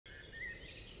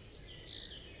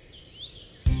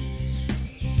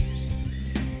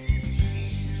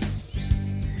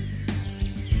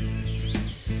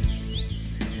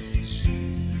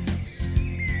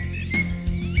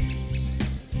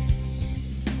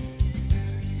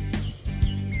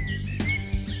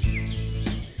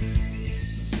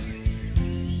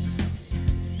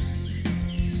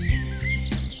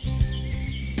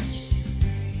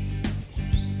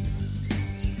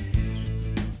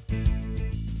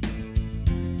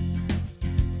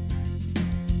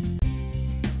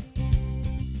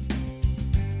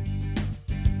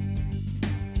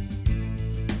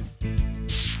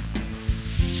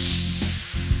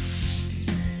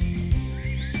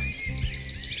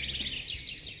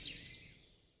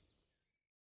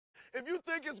If you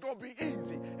think it's going to be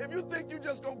easy, if you think you're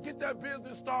just going to get that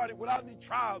business started without any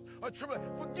trials or tribulations,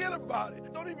 forget about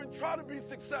it. Don't even try to be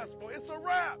successful. It's a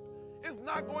wrap. It's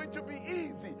not going to be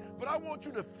easy, but I want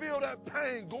you to feel that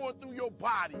pain going through your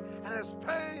body. And as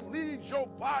pain leaves your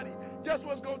body, guess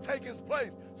what's going to take its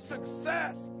place?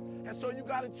 Success. And so you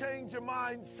got to change your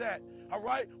mindset, all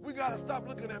right? We got to stop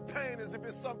looking at pain as if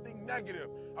it's something negative,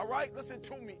 all right? Listen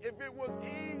to me. If it was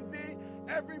easy,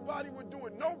 everybody would do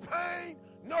it. No pain,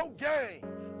 no gain.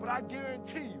 But I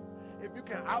guarantee you, if you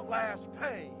can outlast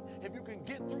pain, if you can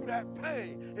get through that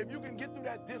pain, if you can get through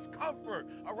that discomfort,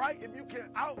 all right? If you can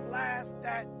outlast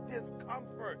that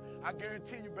discomfort, I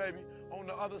guarantee you, baby, on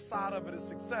the other side of it is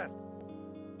success.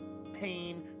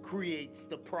 Pain creates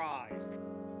the prize.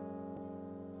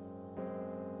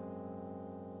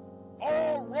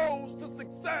 All roads to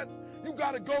success, you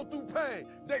got to go through pain.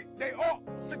 They all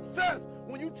success.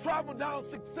 When you travel down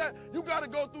success, you got to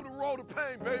go through the road of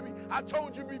pain, baby. I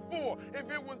told you before,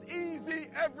 if it was easy,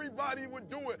 everybody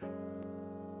would do it.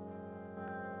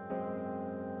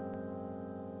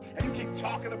 And you keep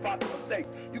talking about the mistakes.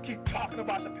 You keep talking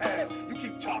about the past. You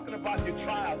keep talking about your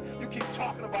trials. You keep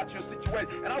talking about your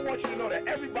situation. And I want you to know that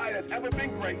everybody that's ever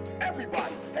been great,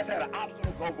 everybody has had an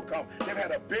obstacle to overcome. They've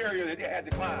had a barrier that they had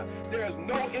to climb. There is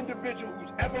no individual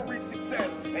who's ever reached success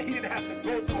and he didn't have to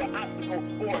go through an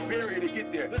obstacle or a barrier to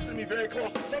get there. Listen to me very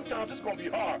closely. Sometimes it's going to be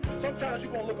hard. Sometimes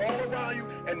you're going to look all around you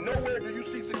and nowhere do you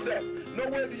see success.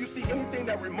 Nowhere do you see anything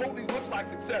that remotely looks like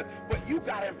success. But you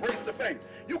got to embrace the faith.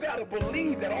 You got to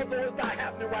believe that although it's not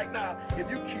happening right now, if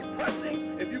you keep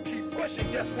pressing, if you keep pushing,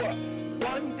 guess what?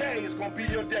 One day is going to be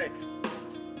your day.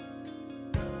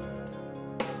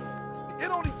 It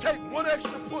only takes one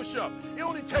extra push-up. It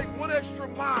only takes one extra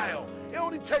mile. It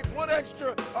only takes one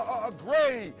extra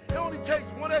grade. It only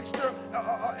takes one extra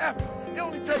effort. It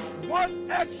only takes one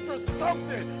extra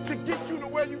something to get you to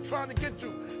where you're trying to get to.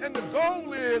 And the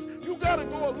goal is you got to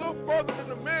go a little further than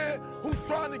the man who's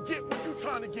trying to get what you're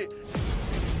trying to get.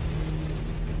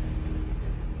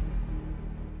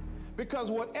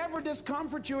 Because whatever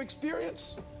discomfort you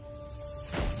experience,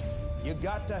 you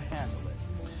got to handle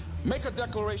it. Make a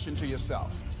declaration to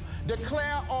yourself.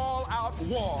 Declare all out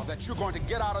war that you're going to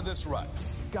get out of this rut.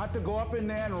 Got to go up in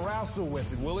there and wrestle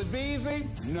with it. Will it be easy?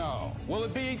 No. Will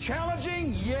it be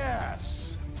challenging?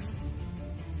 Yes.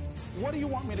 What do you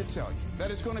want me to tell you? That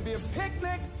it's going to be a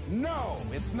picnic? No,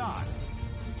 it's not.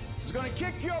 It's going to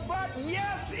kick your butt?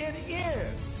 Yes, it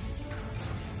is.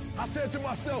 I said to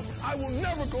myself, I will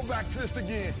never go back to this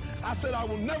again. I said I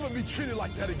will never be treated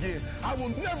like that again. I will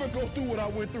never go through what I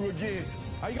went through again.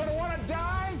 Are you going to want to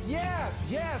die? Yes,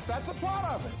 yes, that's a part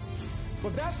of it.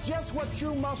 But that's just what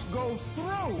you must go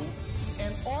through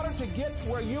in order to get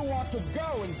where you want to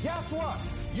go. And guess what?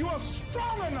 You are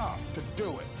strong enough to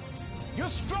do it. You're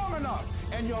strong enough,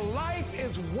 and your life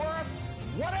is worth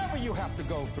whatever you have to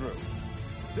go through.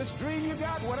 This dream you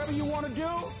got, whatever you want to do,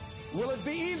 will it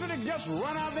be easy to just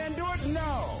run out there and do it?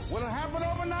 No. Will it happen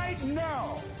overnight?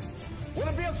 No. Will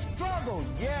it be a struggle?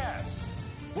 Yes.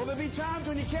 Will there be times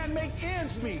when you can't make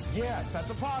ends meet? Yes, that's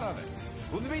a part of it.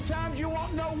 Will there be times you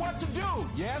won't know what to do?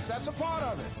 Yes, that's a part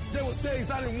of it. There was days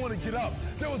I didn't want to get up.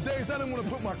 There was days I didn't want to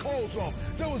put my clothes on.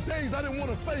 There was days I didn't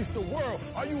want to face the world.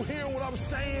 Are you hearing what I'm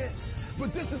saying?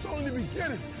 But this is only the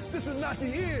beginning. This is not the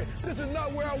end. This is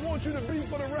not where I want you to be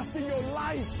for the rest of your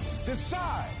life.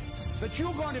 Decide that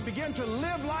you're going to begin to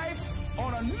live life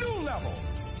on a new level,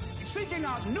 seeking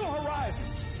out new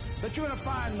horizons, that you're going to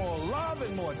find more love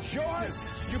and more joy.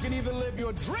 You can either live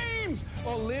your dreams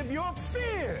or live your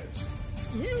fears.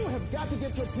 You have got to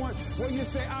get to a point where you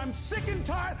say, I'm sick and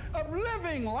tired of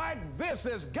living like this.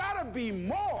 There's got to be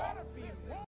more.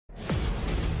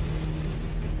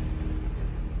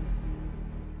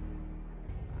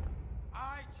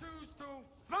 I choose to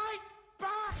fight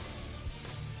back.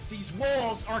 These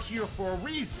walls are here for a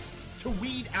reason, to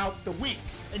weed out the weak.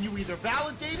 And you either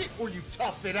validate it or you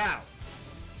tough it out.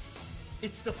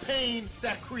 It's the pain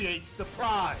that creates the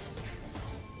pride.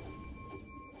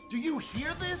 Do you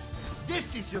hear this?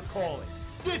 This is your calling.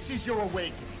 This is your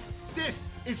awakening. This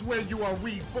is where you are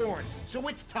reborn. So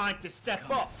it's time to step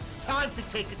up. Time to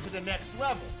take it to the next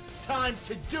level. Time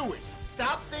to do it.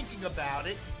 Stop thinking about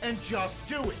it and just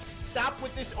do it. Stop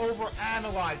with this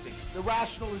over-analyzing, the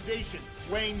rationalization,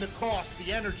 weighing the cost,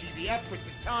 the energy, the effort,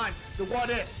 the time, the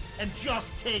what-ifs, and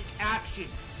just take action.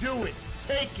 Do it.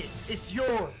 Take it. It's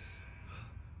yours.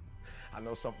 I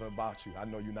know something about you. I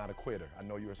know you're not a quitter. I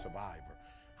know you're a survivor.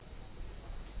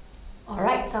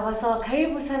 Alright, sawa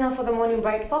karibu sana for the Morning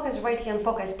Bright Focus right here on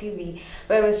Focus TV,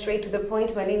 where we're straight to the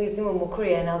point. My name is Nima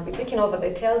Mukuri and I'll be taking over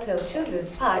the Telltale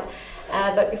Chooses part.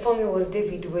 But before me was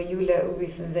David Wayula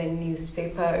with the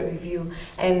newspaper review.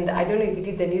 And I don't know if he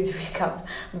did the news recap,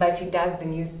 but he does the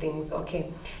news things,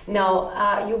 okay.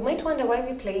 Now, you might wonder why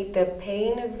we played the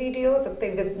pain video,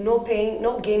 the no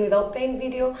gain without pain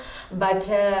video. But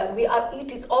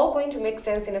it is all going to make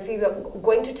sense in a few. We're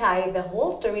going to tie the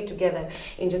whole story together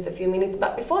in just a few minutes.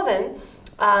 But before then,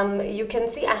 you can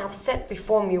see I have set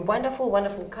before me wonderful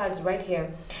cards right here.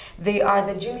 They are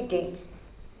the Jimmy Gates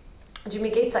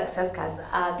success cards.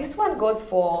 This one goes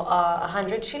for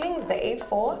 100 shillings, the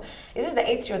A4. Is this the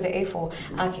A3 or the A4?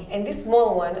 Okay, and this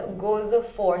small one goes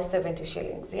for 70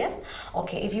 shillings, yes?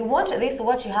 Okay, if you want this,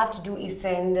 what you have to do is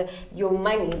send your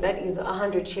money, that is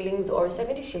 100 shillings or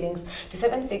 70 shillings, to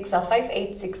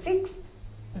 765866.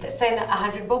 Send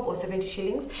 100 bob or 70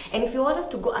 shillings. And if you want us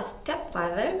to go a step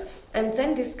further and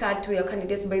send this card to your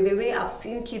candidates, by the way, I've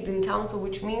seen kids in town, so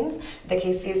which means the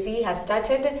KCSE has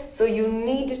started, so you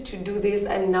need to do this,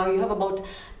 and now you have about,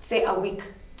 say, a week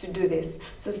to do this.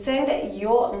 So send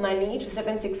your money to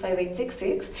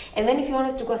 765866, and then if you want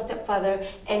us to go a step further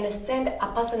and send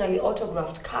a personally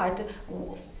autographed card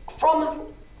from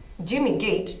Jimmy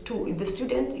Gate to the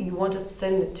student you want us to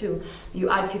send it to,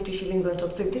 you add 50 shillings on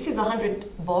top. So if this is 100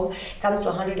 bob, it comes to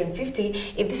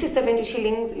 150. If this is 70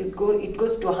 shillings, it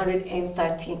goes to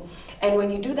 130. And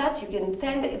when you do that, you can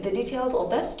send the details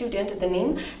of that student, the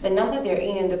name, the number they're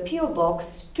in, and the PO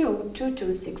box to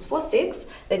 22646,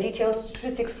 the details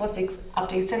 2646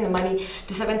 after you send the money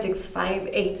to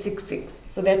 765866.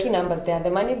 So there are two numbers there. The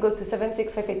money goes to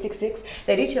 765866,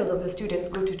 the details of the students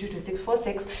go to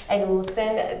 22646, and we'll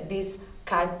send this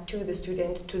card to the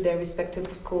student to their respective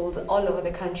schools all over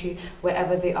the country,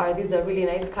 wherever they are. These are really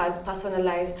nice cards,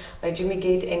 personalized by Jimmy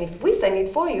Gate, and if we send it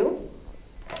for you,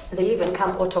 they'll even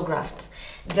come autographed.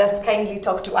 Just kindly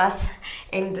talk to us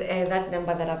and that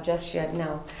number that I've just shared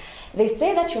now. They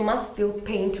say that you must feel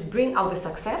pain to bring out the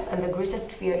success, and the greatest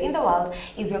fear in the world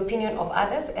is the opinion of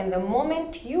others. And the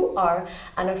moment you are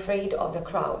unafraid of the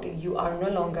crowd, you no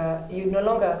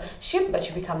longer sheep, but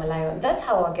you become a lion. That's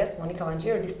how our guest Monica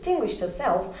Wanjiru distinguished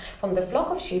herself from the flock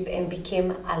of sheep and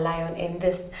became a lion, and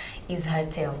this is her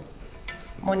tale.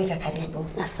 Monica Karibu.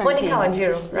 Asante. Monica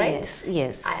Wanjiru, right? Yes,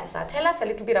 yes. So tell us a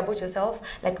little bit about yourself,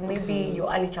 like maybe your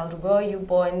early childhood. Where were you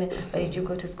born? Where did you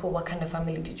go to school? What kind of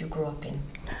family did you grow up in?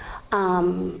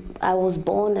 I was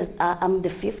born as I'm the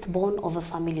fifth born of a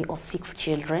family of 6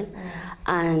 children,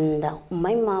 and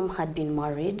my mom had been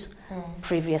married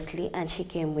previously, and she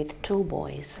came with 2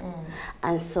 boys,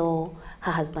 and so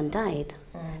her husband died.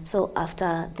 So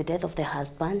after the death of the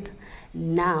husband,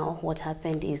 now what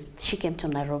happened is she came to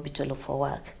Nairobi to look for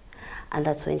work, and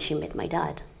that's when she met my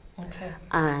dad. Okay.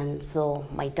 And so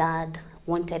my dad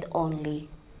wanted only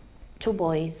 2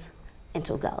 boys and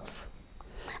 2 girls,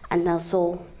 and now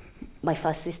so my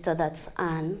first sister, that's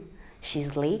Anne,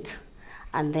 she's late.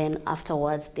 And then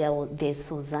afterwards, there's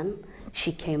Susan.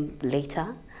 She came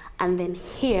later. And then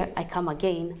here I come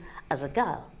again as a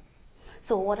girl.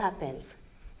 So what happens?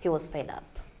 He was fed up.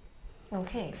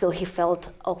 Okay. So he felt,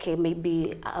 okay,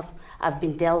 maybe I've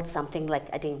been dealt something like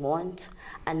I didn't want,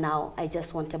 and now I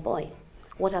just want a boy.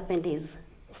 What happened is,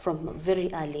 from very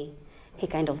early, he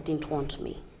kind of didn't want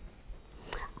me.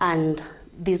 And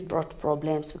this brought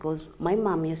problems because my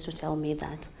mom used to tell me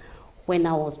that when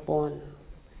I was born,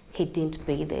 he didn't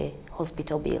pay the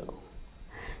hospital bill.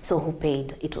 So who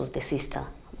paid? It was the sister,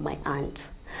 my aunt.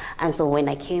 And so when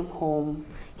I came home,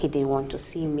 he didn't want to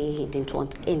see me, he didn't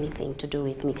want anything to do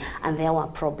with me. And there were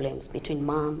problems between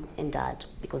mom and dad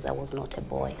because I was not a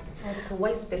boy. So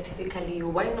why specifically you?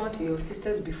 Why not your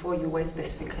sisters before you? Why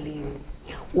specifically you?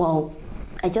 Well,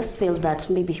 I just feel that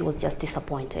maybe he was just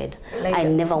disappointed. Like I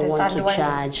never want to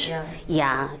judge.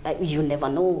 You never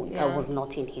know. Yeah. I was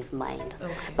not in his mind.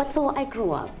 Okay. But so I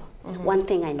grew up. One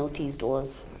thing I noticed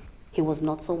was he was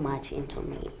not so much into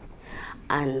me.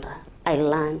 And I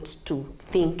learned to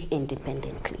think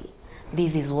independently.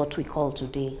 This is what we call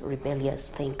today rebellious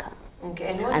thinker.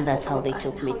 Okay. And that's how they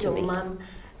took me to be.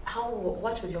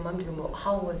 What was your mom doing?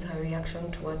 How was her reaction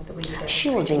towards the way you did? She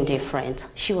was indifferent.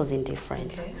 She was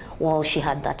indifferent. Okay. Well, she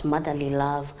had that motherly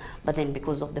love, but then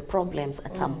because of the problems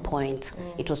at some point,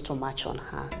 it was too much on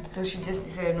her. So she just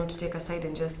decided not to take a side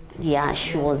and just... Yeah,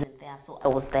 she wasn't there there, so I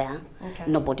was there. Okay.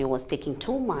 Nobody was taking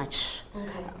too much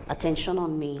attention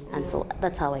on me, and so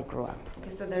that's how I grew up. Okay,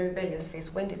 so the rebellious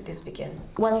phase, when did this begin?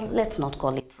 Well, let's not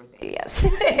call it rebellious.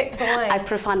 Why? I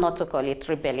prefer not to call it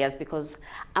rebellious because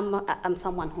I'm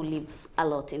someone who lives a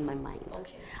lot in my mind.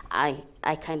 Okay.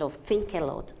 I kind of think a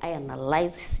lot. I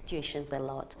analyze situations a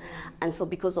lot. And so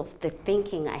because of the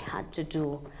thinking I had to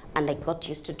do and I got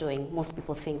used to doing, most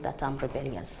people think that I'm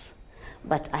rebellious.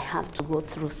 But I have to go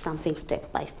through something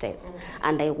step by step.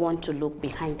 And I want to look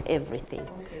behind everything.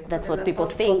 Okay, so that's there's what a people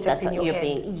thought think process that in your you're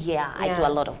head. being. Yeah, I do a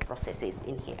lot of processes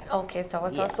in here. Okay, so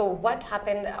what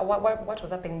happened, what was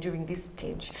happening during this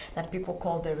stage that people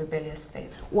call the rebellious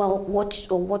phase? Well,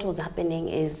 what was happening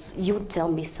is you would tell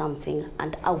me something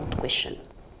and I would question.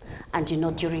 And you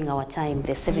know, during our time,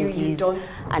 the 70s don't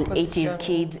and question. 80s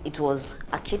kids, it was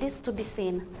a kid is to be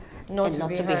seen Not and to not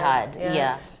be to be heard. heard. Yeah.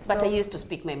 Yeah. But So- I used to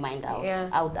speak my mind out. Yeah.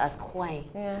 I would ask why.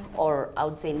 Yeah. Or I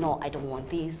would say, no, I don't want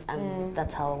these. And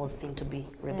that's how I was seen to be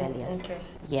rebellious. okay.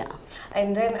 Yeah.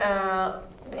 And then,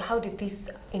 how did this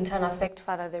in turn affect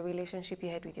further the relationship you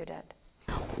had with your dad?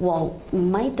 Well,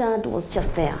 my dad was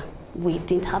just there. We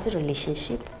didn't have a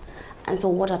relationship. And so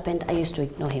what happened, I used to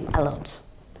ignore him a lot.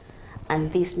 And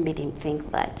this made him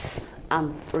think that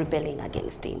I'm rebelling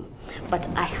against him. But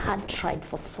I had tried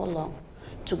for so long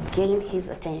to gain his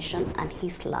attention and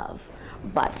his love,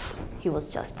 but he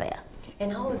was just there.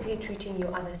 And how was he treating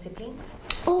your other siblings?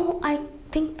 Oh, I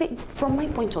think that from my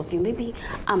point of view, maybe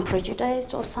I'm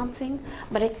prejudiced or something,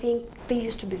 but I think they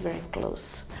used to be very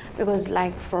close. Because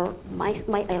like for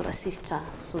my elder sister,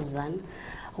 Susan,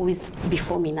 who is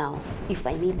before me now, if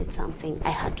I needed something, I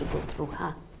had to go through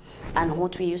her. And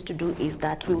what we used to do is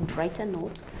that we would write a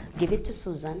note, give it to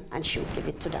Susan, and she would give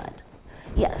it to Dad.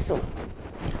 Yeah, so.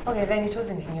 Okay, then it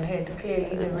wasn't in your head,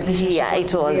 clearly the relationship. Yeah,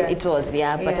 it was,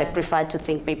 there. but I Yeah. preferred to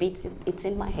think maybe it's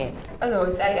in my head. Oh no,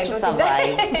 I To don't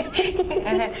survive.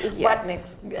 Think Yeah. What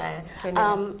next?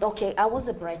 Okay, I was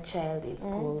a bright child in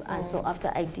school, and so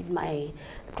after I did my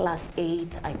class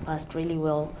 8, I passed really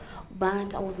well,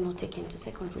 but I was not taken to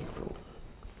secondary school.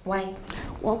 Why?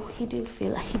 Well, he didn't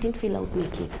feel I would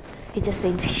make it. He just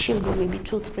said she'll go maybe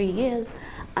 2-3 years,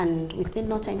 and within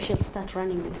no time she'll start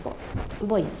running with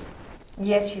boys.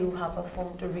 Yet you have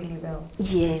performed really well.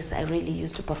 Yes, I really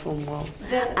used to perform well.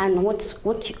 The- And what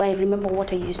I remember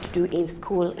what I used to do in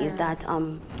school is that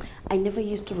I never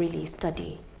used to really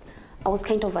study. I was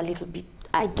kind of a little bit,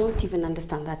 I don't even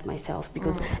understand that myself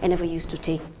because I never used to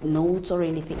take notes or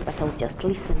anything, but I would just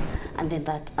listen and then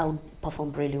that I would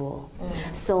perform really well.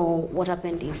 So what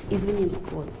happened is even in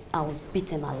school, I was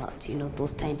beaten a lot. You know,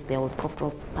 those times there was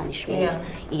corporal punishment.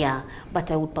 Yeah,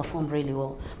 but I would perform really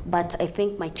well. But I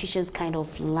think my teachers kind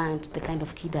of learned the kind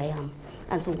of kid I am.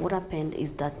 And so what happened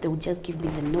is that they would just give me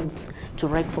the notes to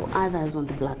write for others on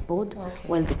the blackboard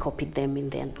while they copied them in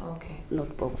their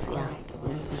notebooks. Yeah.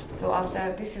 So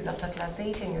this is after class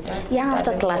 8 and your dad? Yeah,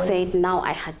 after doesn't class want- 8, now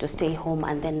I had to stay home,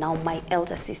 and then now my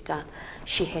elder sister,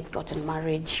 she had gotten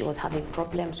married. She was having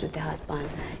problems with the husband.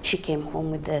 She came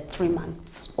home with a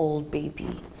 3-month-old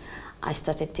baby. I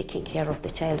started taking care of the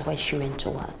child while she went to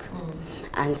work.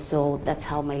 And so that's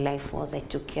how my life was. I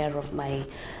took care of my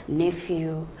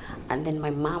nephew, and then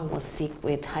my mom was sick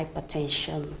with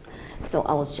hypertension. So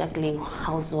I was juggling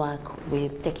housework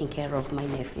with taking care of my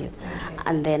nephew.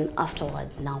 And then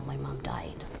afterwards, now my mom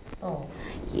died. Oh.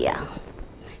 Yeah.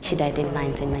 She died in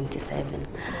 1997.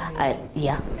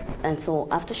 Yeah. And so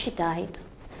after she died,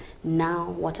 now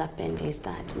what happened is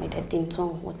that my dad didn't know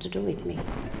what to do with me.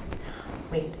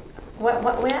 Wait. Where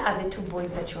are the 2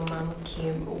 boys that your mom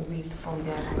came with from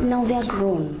their marriage? Now they're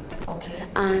grown. Okay.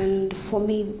 And for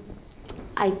me,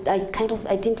 I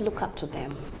didn't look up to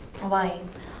them. Why?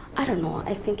 I don't know,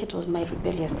 I think it was my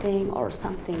rebellious thing or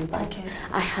something, but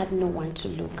I had no one to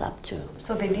look up to.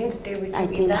 So they didn't stay with you I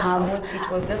in didn't that have- house?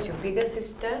 It was just your bigger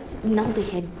sister? Now they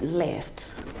had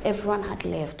left. Everyone had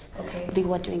left. Okay. They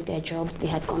were doing their jobs. They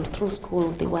had gone through school.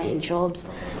 They were in jobs.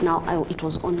 Now it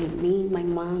was only me, my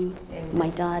mom, my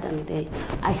dad, and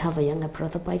I have a younger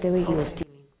brother, by the way. He was still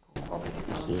in school. Okay,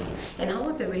 so Yes. And how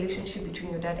was the relationship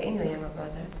between your dad and your younger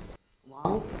brother?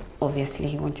 Well, obviously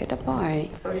he wanted a boy.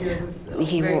 So he was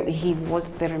He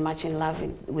was very much in love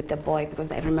with the boy,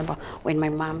 because I remember when my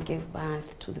mom gave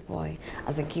birth to the boy,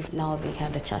 as a gift now they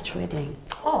had a church wedding.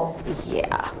 Oh,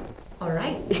 Yeah, all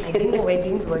right. I didn't know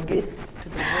weddings were gifts to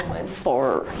the woman.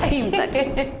 for him that.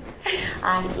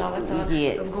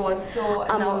 Yes. So go on. So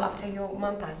now after your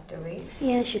mom passed away.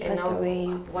 Yeah, she and passed now away.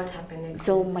 What happened next?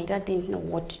 So my dad didn't know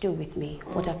what to do with me.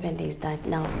 What happened is that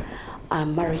now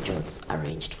marriage was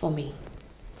arranged for me.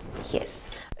 Yes.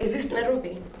 Is this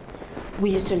Nairobi? We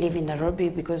used to live in Nairobi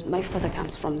because my father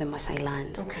comes from the Maasai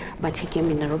land. Okay. But he came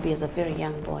in Nairobi as a very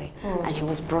young boy, and he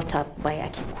was brought up by a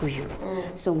Kikuyu.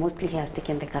 So mostly he has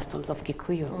taken the customs of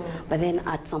Kikuyu. But then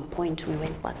at some point we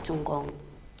went back to Ngong.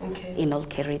 Okay. In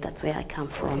Olkeri, that's where I come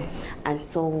from. Okay. And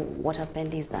so what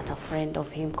happened is that a friend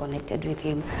of him connected with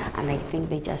him, and I think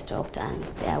they just talked, and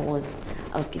I was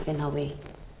given away.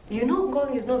 You know,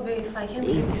 Ngong is not very far. I can't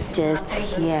believe It's this just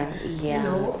happened here, yeah. You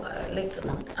know, like It's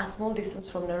not. a small distance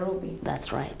from Nairobi.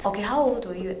 That's right. Okay, how old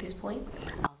were you at this point?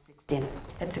 I was 16.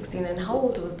 At 16, and how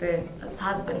old was the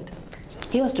husband?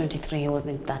 He was 23, he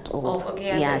wasn't that old. Oh,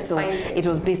 okay, yeah, that's so fine. it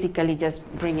was basically just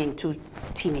bringing two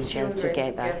teenagers Children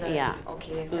together. Yeah.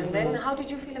 Okay, yes. And then how did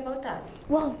you feel about that?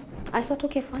 Well, I thought,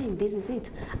 okay, fine, this is it.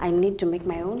 I need to make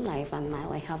my own life, and now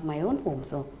I have my own home,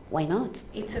 so why not?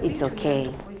 It's a bit too okay.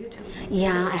 young for you to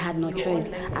Yeah, I had no your choice,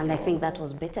 own life and I your think own. that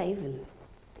was better even.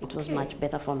 It was Okay. much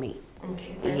better for me.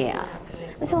 Okay, then Yeah. what happened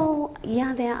next? So,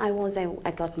 yeah, there I was,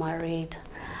 I got married,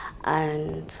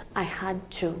 and I had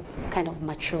to kind of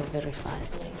mature very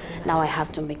fast. Now I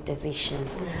have to make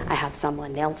decisions. I have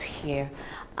someone else here.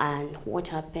 And what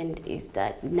happened is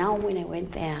that now when I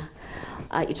went there,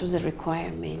 it was a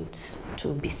requirement to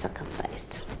be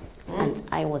circumcised, and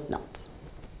I was not.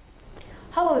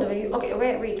 How old were you? Okay,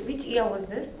 wait, which year was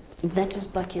this? That was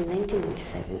back in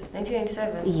 1997.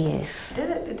 1997? Yes.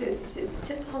 It's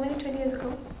just how many, 20 years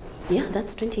ago? Yeah,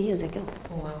 that's 20 years ago.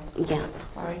 Oh, wow. Yeah.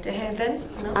 All right, then?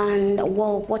 No? And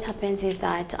well, what happens is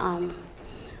that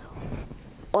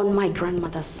on my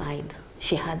grandmother's side,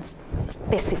 she had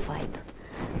specified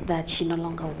that she no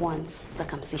longer wants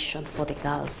circumcision for the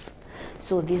girls.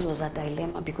 So this was a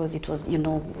dilemma because it was, you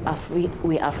know,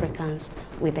 we Africans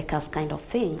with the caste kind of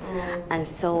thing. And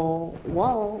so,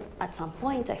 well, at some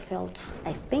point I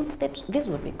think that this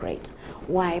would be great.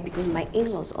 Why? Because my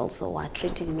in-laws also were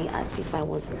treating me as if I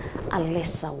was a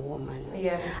lesser woman.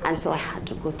 Yeah. And so I had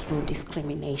to go through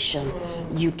discrimination.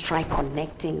 You try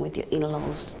connecting with your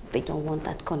in-laws, they don't want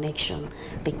that connection.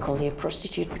 They call you a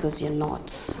prostitute because you're not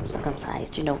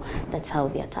circumcised, you know. That's how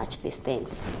they attach these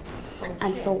things.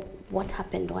 And so what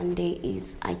happened one day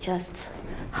is I just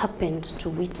happened to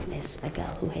witness a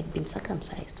girl who had been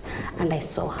circumcised, and I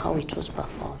saw how it was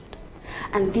performed.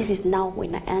 And this is now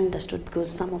when I understood,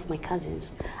 because some of my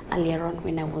cousins, earlier on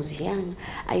when I was young,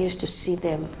 I used to see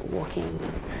them walking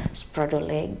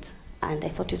spraddle-legged, and I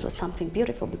thought it was something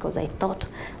beautiful because I thought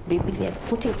maybe they're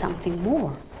putting something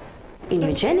more in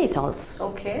your genitals.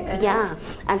 Okay. Yeah,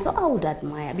 and so I would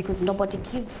admire because nobody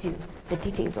gives you the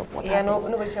details of what happens.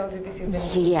 Nobody tells you this is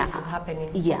happening.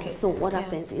 Yeah, Okay. so what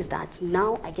happens is that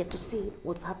now I get to see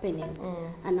what's happening,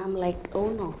 and I'm like, oh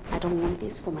no, I don't want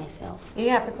this for myself.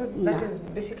 Yeah, because that No. is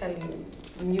basically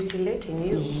mutilating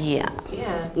you. Yeah.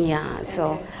 Yeah. Yeah,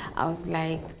 so Okay. I was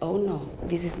like, oh no,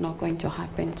 this is not going to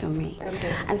happen to me.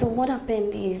 Okay. And so what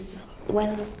happened is,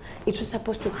 well, it was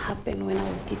supposed to happen when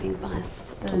I was giving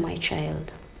birth to my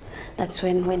child. That's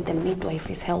when the midwife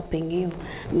is helping you.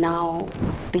 Now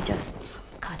they just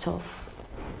cut off.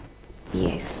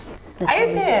 Yes. That's Are you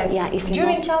how it- serious? Yeah. If you're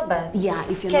During not- childbirth? Yeah.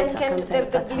 If you're Can not circumcised,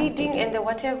 the that's how they bleeding do and it. the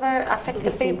whatever affect the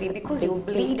They think- baby because they you think-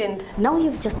 bleed and Now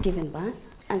you've just given birth,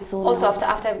 and so also now,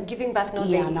 after giving birth now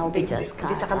yeah, now they just cut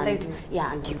they circumcise and, you.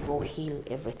 yeah, and you go heal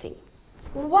everything.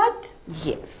 What?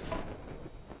 Yes.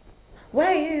 Why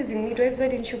are you using midwives? Why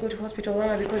didn't you go to hospital,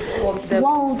 Mama? Because of the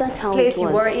Well, that's how place it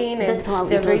was. you were in, and That's how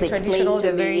they're it very was traditional. explained to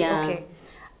They're me. very Yeah. okay.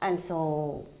 And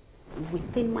so,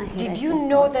 within my head, I Did you just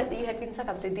know thought- that you had been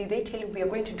circumcised? Did they tell you we are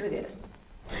going to do this?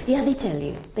 Yeah, they tell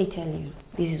you. They tell you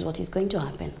this is what is going to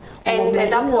happen. And One of my at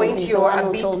that in-laws point, is the you're one a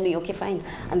who bit- told me, okay, fine.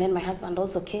 And then my husband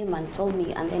also came and told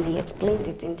me, and then he explained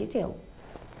it in detail.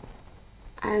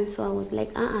 And so I was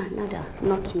like, nada,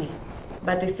 not me.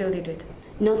 But they still did it.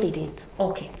 No, they didn't.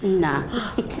 Okay. Nah.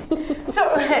 So,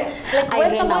 like I when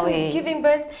ran someone away. is giving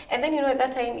birth, and then you know at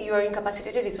that time you are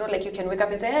incapacitated, it's not like you can wake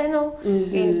up and say, "I know,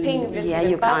 you're in pain, you've just Yeah,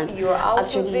 given you birth, can't. you're out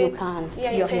Actually, of you it." can't.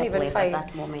 Yeah, You're you can't even helpless fight. at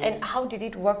that moment. And how did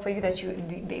it work for you that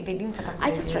they didn't circumcise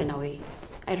I just you? ran away.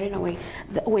 I ran away.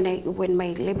 When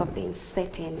my labor pains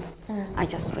set in, I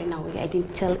just ran away. I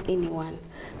didn't tell anyone.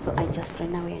 So I just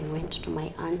ran away and went to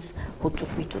my aunt who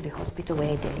took me to the hospital where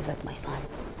I delivered my son.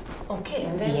 Okay,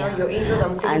 and then Yeah. now your in-laws,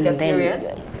 I'm thinking And they're then,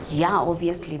 furious. yeah,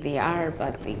 obviously they are,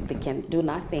 but they can do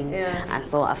nothing. Yeah. And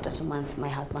so after 2 months, my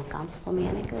husband comes for me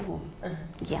and I go home.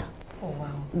 Yeah. Oh wow.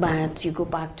 But you go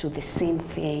back to the same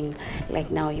thing, like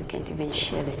now you can't even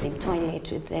share the same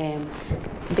toilet with them.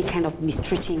 They kind of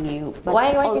mistreating you. But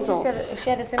Why also, can't you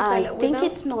share the same I toilet with think them?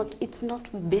 it's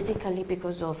not basically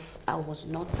because of I was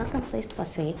not circumcised per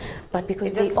se, but because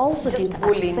It's they just- also just didn't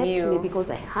bullying accept you. me because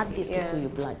I had this Yeah.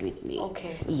 Kikuyu blood with me.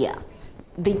 Okay. Yeah.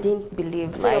 they didn't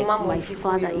believe. So your like mom my was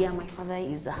father, Kikuyu? yeah, my father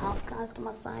is a half caste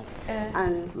Maasai,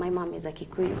 and my mom is a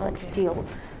Kikuyu, but still,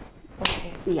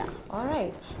 Okay. yeah. All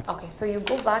right. Okay, so you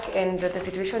go back and the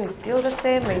situation is still the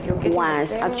same and you're getting the Was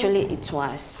same. actually it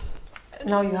was.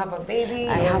 Now you have a baby.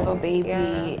 I have a baby,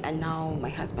 Yeah. and now my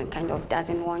husband kind of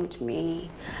doesn't want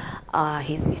me.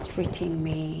 He's mistreating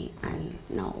me, and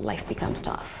now life becomes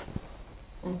tough.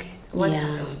 Okay. What Yeah.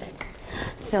 happens next?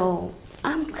 So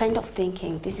I'm kind of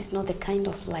thinking this is not the kind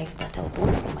of life that I would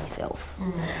want for myself.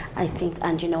 I think,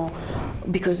 and you know,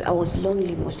 because I was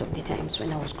lonely most of the times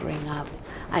when I was growing up,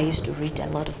 I used to read a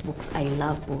lot of books. I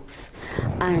love books.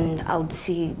 And I would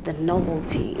see the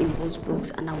novelty in those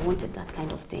books, and I wanted that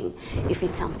kind of thing. If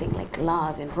it's something like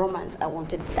love and romance, I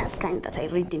wanted that kind that I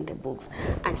read in the books.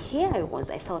 And here I was,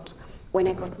 I thought, when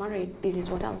I got married, this is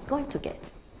what I was going to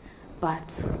get.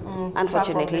 But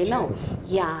unfortunately, no.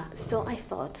 Yeah, so I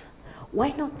thought, why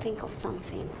not think of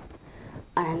something?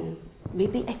 And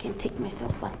maybe I can take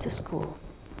myself back to school.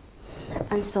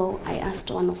 And so I asked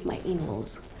one of my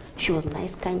in-laws. She was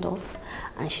nice, kind of,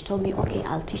 and she told me, okay,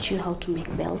 I'll teach you how to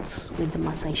make belts with the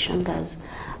Maasai Shangas,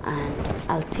 and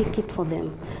I'll take it for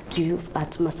them to you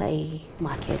at Maasai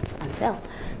market and sell.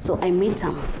 So I made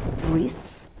some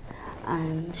wrists,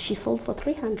 and she sold for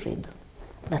 300.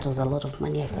 That was a lot of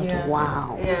money. I thought, Yeah.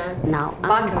 wow. Yeah. Now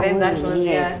Back then that was,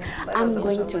 yes, that I'm was a lot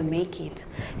going of to money. make it.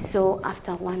 So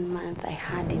after 1 month, I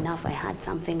had enough. I had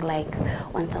something like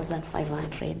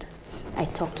 1,500. I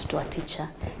talked to a teacher.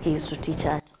 He used to teach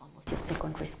at almost a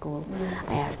secondary school.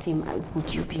 I asked him,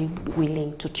 would you be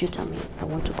willing to tutor me? I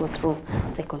want to go through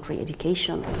secondary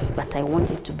education, but I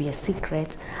want it to be a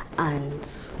secret, and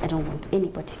I don't want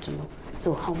anybody to know.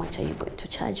 So how much are you going to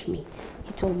charge me?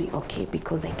 He told me, okay,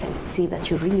 because I can see that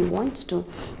you really want to,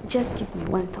 just give me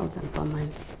 1,000 per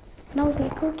month. And I was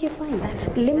like, okay, fine.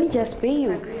 Let me just pay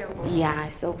you. agreeable. Yeah,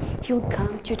 so he would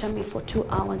come tutor me for 2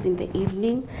 hours in the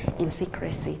evening in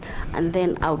secrecy. And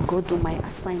then I would go do my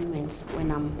assignments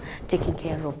when I'm taking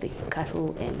care of the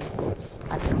cattle and goats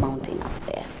at the mountain up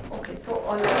there. Okay, so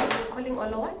Olo, you're calling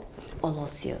Olo what?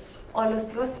 Olosios.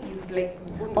 Olosios is like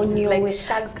On is your like way-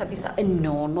 shags kabisa.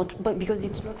 No, not, but because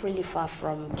it's not really far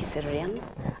from Kiserian.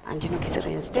 And you know,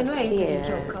 Kiserian is Then just why are you taking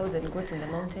care here. of cows and goats in the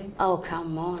mountain? Oh,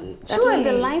 come on. That was the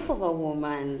Surely. life of a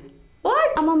woman.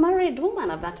 What? I'm a married woman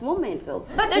at that moment, so.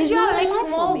 But there's did you no have like life for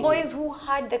small me. boys who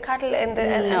had the cattle and the,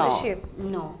 and the sheep?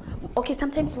 No. Okay,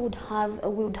 sometimes we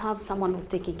would have someone who's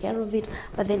taking care of it,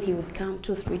 but then he would come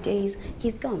 2-3 days,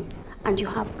 he's gone. And you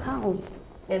have cows.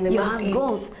 And they you must have eat.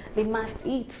 goats, they must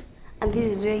eat. And this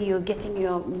is where you're getting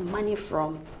your money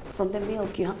from the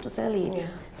milk. You have to sell it. Yeah.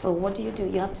 So what do?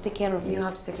 You have to take care of it. You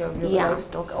have to take care of your Yeah.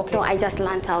 livestock. Okay. So I just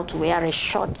learned how to wear a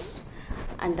short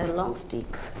and a long stick,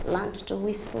 learned to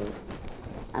whistle,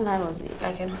 and that was it.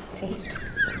 I cannot see it.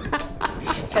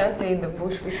 Cannot see in the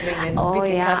bush whistling and Oh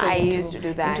beating yeah, cattle I into, used to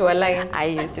do that. into a line. I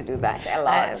used to do that a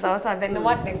lot. So then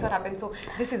what next? What happened? So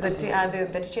this is the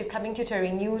teacher is coming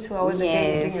tutoring you 2 hours a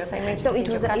day doing your assignments. So it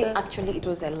was cattle. actually it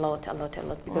was a lot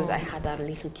because I had a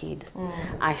little kid.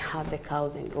 I have the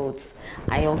cows and goats.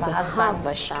 I also have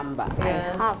a shamba. I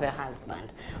Yeah. have a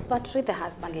husband. But with the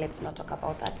husband, let's not talk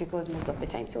about that because most of the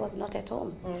times he was not at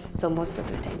home. So most of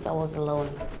the times I was alone.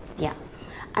 Yeah.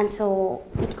 And so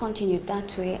it continued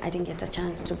that way. I didn't get a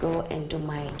chance to go and do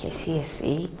my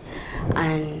KCSE.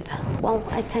 And well,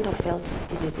 I kind of felt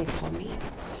this is it for me.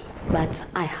 But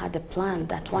I had a plan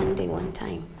that one day, one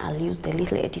time, I'll use the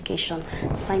little education,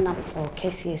 sign up for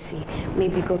KCSE,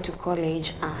 maybe go to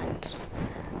college and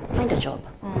find a job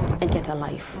and get a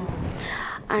life.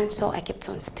 And so I kept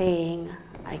on staying.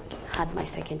 I had my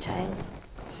second child.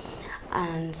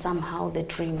 And somehow the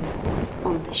dream was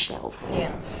on the shelf.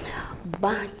 Yeah.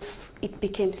 But it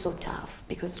became so tough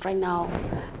because right now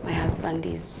my husband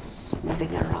is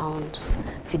moving around.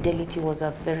 Fidelity was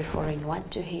a very foreign word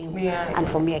to him. Yeah. And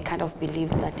for me, I kind of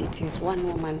believed that it is one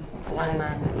woman, One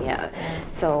man. Yeah.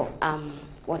 So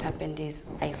what happened is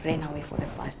I ran away for the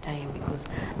first time because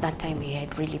that time he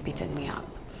had really beaten me up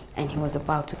and he was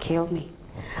about to kill me.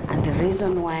 And the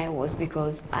reason why was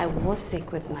because I was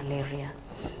sick with malaria.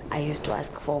 I used to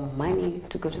ask for money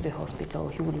to go to the hospital.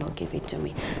 He would not give it to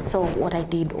me. So what I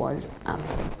did was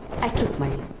I took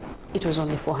money. It was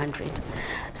only 400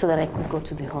 so that I could go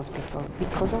to the hospital.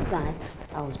 Because of that,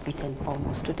 I was beaten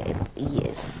almost to death.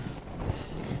 Yes.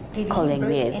 Did Calling he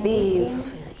me break a anything?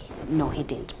 thief. No, he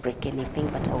didn't break anything,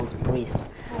 but I was bruised,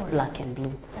 black and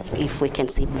blue. If we can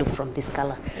see blue from this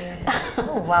color. Yeah.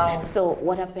 Oh wow. So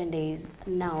what happened is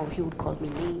now he would call me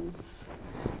names.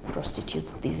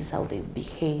 Prostitutes, this is how they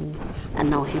behave, and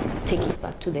now he would take it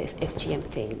back to the FGM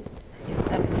thing. Is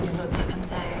that because you're not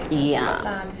circumcised?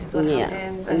 Yeah. This is what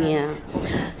happens. Yeah.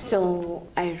 So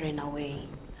I ran away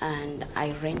and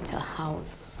I rent a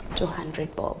house,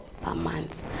 200 bob per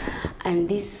month. And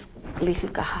this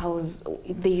little house,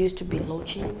 they used to be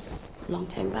lodgings long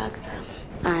time back.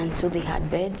 And so they had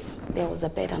beds. There was a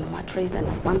bed and a mattress and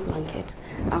one blanket.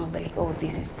 And I was like, oh,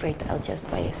 this is great. I'll just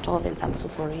buy a stove and some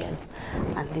sufurias.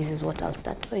 And this is what I'll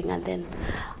start doing. And then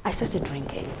I started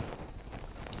drinking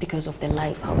because of the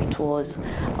life, how it was.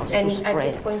 I was too stressed. And at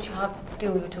this point, you have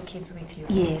still your 2 kids with you?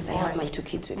 Yes, I have my 2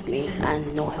 kids with me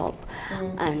and no help.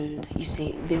 And you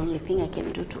see, the only thing I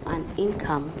can do to earn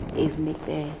income is make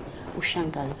the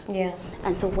ushangas. Yeah.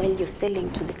 And so when you're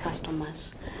selling to the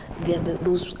customers,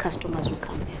 those customers will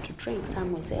come there to drink.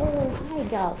 Some will say, oh, hi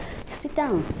girl, sit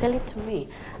down, sell it to me,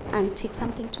 and take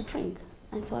something to drink.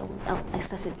 And so I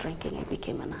started drinking. I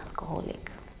became an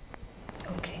alcoholic.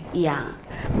 Okay. Yeah,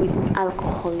 with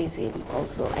alcoholism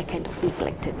also, I kind of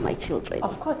neglected my children.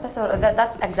 Of course, that's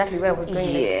exactly where I was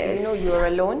going. Yes. Like, you know, you're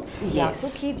alone. You have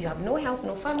Yes. 2 kids. You have no help,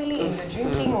 no family, and you're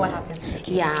drinking. What happens to the kids?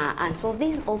 Yeah, and so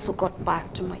this also got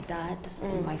back to my dad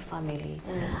and my family,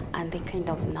 and they kind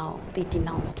of they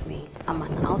denounced me. I'm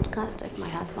an outcast at my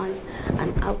husband's,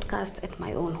 an outcast at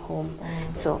my own home,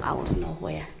 so I was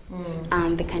nowhere.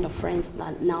 And the kind of friends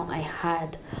that now I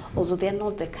had, although they're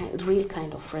not the real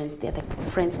kind of friends, they're the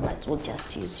friends that will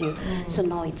just use you. So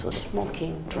now it was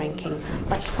smoking, drinking.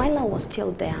 But while I was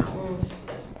still there,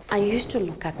 I used to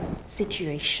look at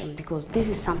situation, because this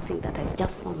is something that I've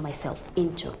just found myself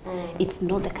into. It's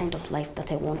not the kind of life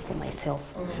that I want for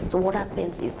myself. So what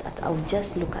happens is that I'll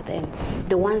just look at them,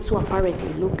 the ones who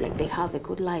apparently look like they have a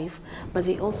good life, but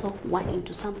they also want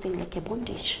into something like a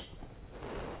bondage.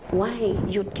 Why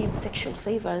you'd give sexual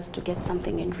favors to get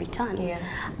something in return? Yes.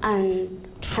 And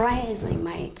try as I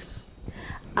might,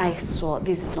 I saw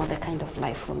this is not the kind of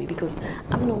life for me, because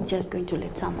I'm not just going to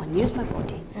let someone use my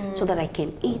body so that I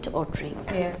can eat or drink.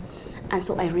 Yes. And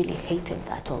so I really hated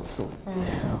that also.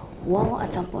 Well,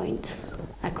 at some point,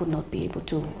 I could not be able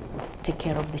to take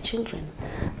care of the children,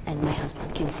 and my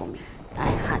husband came for me. I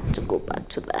had to go back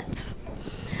to that.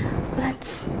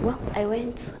 But, well, I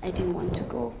went. I didn't want to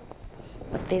go,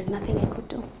 but there's nothing I could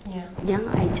do. Yeah. Yeah,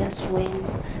 I just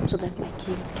went so that my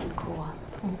kids can grow up.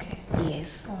 Okay.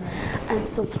 Yes. All right. And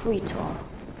so through it all,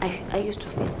 I used to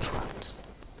feel trapped.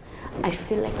 I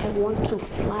feel like I want to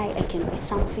fly. I can be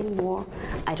something more.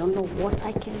 I don't know what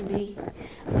I can be,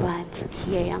 but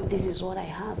here I am. This is what I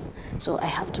have. So I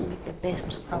have to make the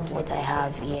best of what I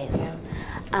have. Yes. Yeah.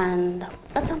 And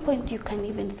at some point, you can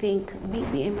even think,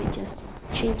 maybe I might just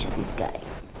change this guy.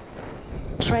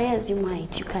 Try as you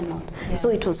might, you cannot. Yeah. So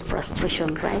it was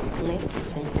frustration, right, left and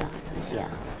center. Yeah.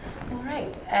 All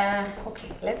right. Okay,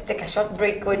 let's take a short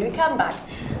break. When we come back,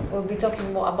 we'll be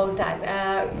talking more about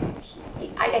that.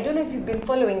 I don't know if you've been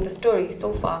following the story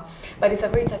so far, but it's a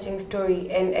very touching story,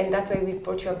 and that's why we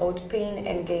brought you about pain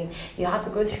and gain. You have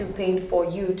to go through pain for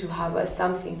you to have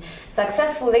something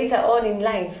successful later on in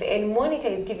life. And Monica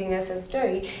is giving us a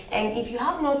story, and if you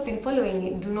have not been following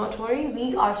it, do not worry.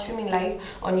 We are streaming live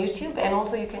on YouTube, and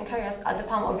also you can carry us at the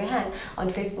palm of your hand. On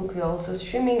Facebook, we are also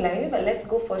streaming live. But let's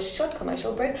go for a short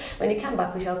commercial break. When you come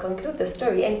back, we shall conclude the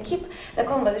story and keep the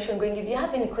conversation going. If you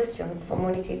have any questions for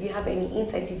Monica, if you have any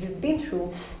insights, if you've been through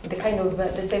the kind of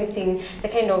the same thing, the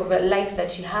kind of life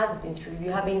that she has been through, if you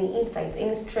have any insights,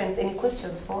 any strengths, any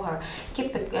questions for her,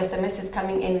 keep the SMSs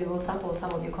coming, and we will sample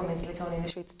some of your comments later on in the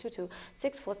show. It's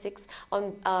 22646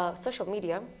 on social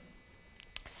media.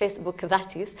 Facebook,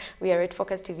 that is, we are at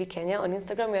Focus TV Kenya. On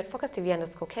Instagram, we are at Focus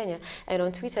TV_Kenya, and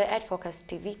on Twitter at Focus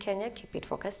TV Kenya. Keep it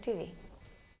Focus TV.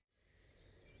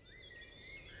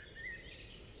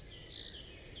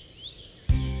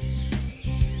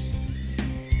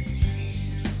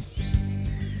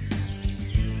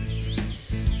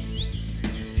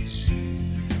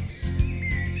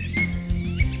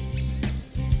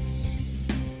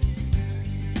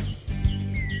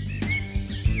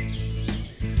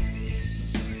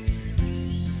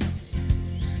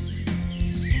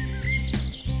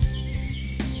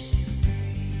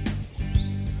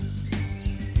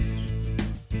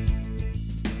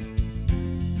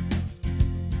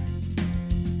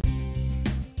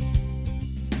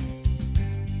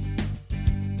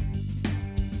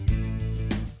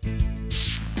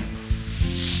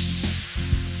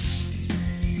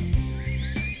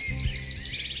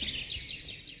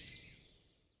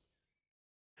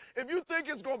 If you think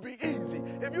it's going to be easy,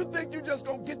 if you think you're just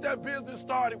going to get that business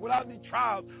started without any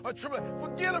trials or tribulations,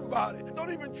 forget about it.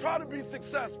 Don't even try to be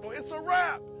successful. It's a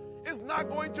wrap. It's not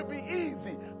going to be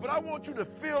easy, but I want you to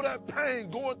feel that pain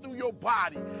going through your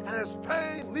body. And as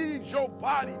pain leaves your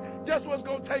body, guess what's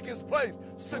going to take its place?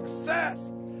 Success.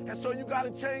 And so you got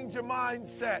to change your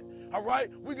mindset, all right?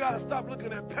 We got to stop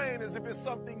looking at pain as if it's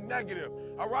something negative,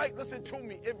 all right? Listen to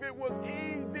me. If it was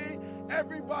easy,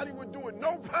 everybody would do it.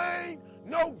 No pain,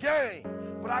 no gain.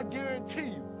 But I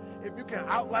guarantee you, if you can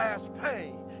outlast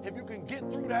pain, if you can get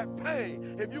through that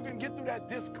pain, if you can get through that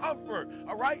discomfort,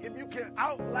 all right? If you can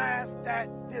outlast that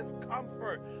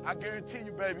discomfort, I guarantee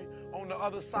you, baby, on the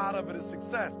other side of it is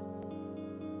success.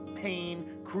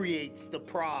 Pain creates the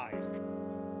prize.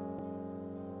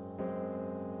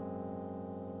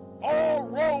 All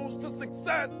roads to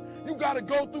success, you got to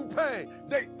go through pain.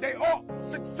 They all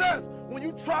success. When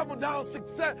you travel down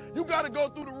success, you got to go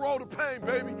through the road of pain,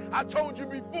 baby. I told you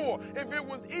before, if it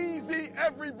was easy,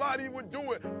 everybody would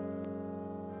do it.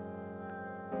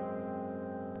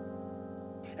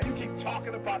 And you keep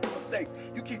talking about the mistakes.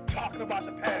 You keep talking about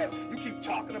the past. You keep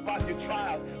talking about your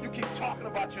trials. You keep talking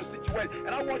about your situation. And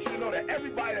I want you to know that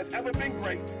everybody that's ever been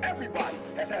great, everybody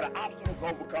has had an obstacle to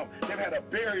overcome. They've had a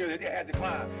barrier that they had to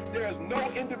climb. There is no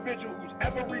individual who's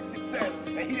ever reached success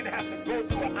and he didn't have to go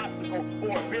through an obstacle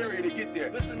or a barrier to get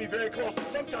there. Listen to me very closely.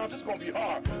 Sometimes it's going to be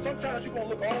hard. Sometimes you're going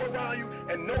to look all around you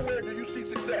and nowhere do you see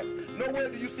success. Nowhere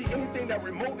do you see anything that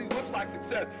remotely looks like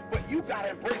success. But you got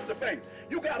to embrace the faith.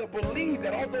 You got to believe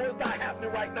that although it's not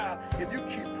happening right now, if you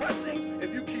keep pressing,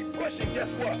 if you keep pushing, guess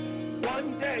what?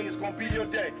 One day is going to be your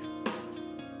day.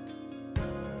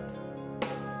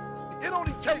 It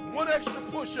only takes one extra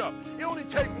push-up. It only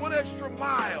takes one extra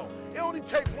mile. It only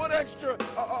takes one extra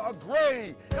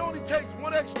grade. It only takes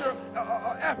one extra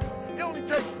effort. It only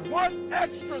takes one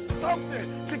extra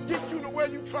something to get you to where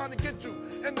you're trying to get to.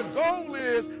 And the goal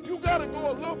is you got to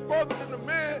go a little further than the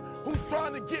man who's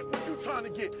trying to get what you're trying to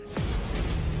get.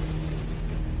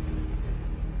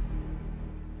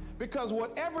 Because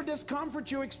whatever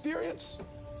discomfort you experience,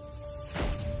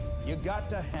 you got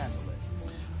to handle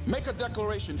it. Make a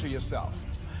declaration to yourself.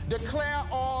 Declare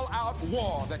all-out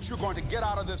war that you're going to get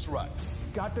out of this rut.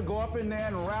 Got to go up in there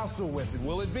and wrestle with it.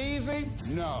 Will it be easy?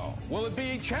 No. Will it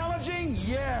be challenging?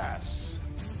 Yes.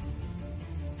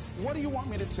 What do you want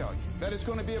me to tell you? That it's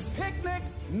going to be a picnic?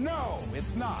 No,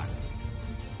 it's not.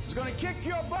 It's going to kick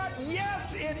your butt?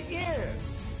 Yes, it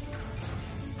is.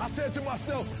 I said to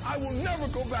myself, I will never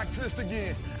go back to this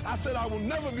again. I said I will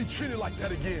never be treated like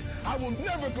that again. I will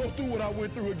never go through what I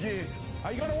went through again.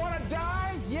 Are you going to want to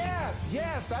die? Yes,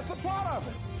 yes, that's a part of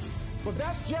it. But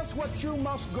that's just what you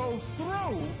must go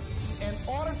through in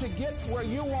order to get where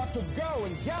you want to go.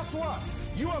 And guess what?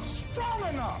 You are strong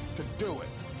enough to do it.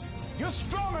 You're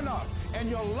strong enough, and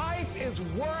your life is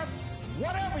worth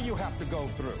whatever you have to go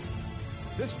through.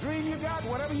 This dream you got,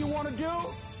 whatever you want to do,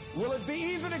 will it be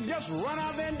easy to just run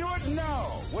out there and do it?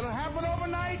 No. Will it happen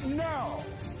overnight? No.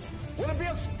 Will it be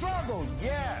a struggle?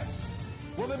 Yes.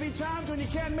 Will there be times when you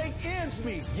can't make ends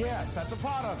meet? Yes, that's a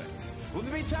part of it. Will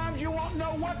there be times you won't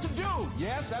know what to do?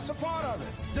 Yes, that's a part of it.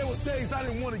 There was days I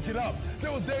didn't want to get up.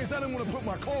 There was days I didn't want to put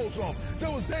my clothes on. There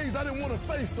was days I didn't want to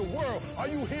face the world. Are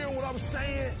you hearing what I'm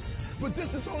saying? But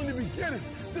this is only the beginning.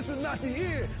 This is not the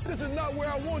end. This is not where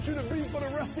I want you to be for the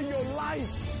rest of your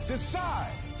life.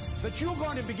 Decide that you're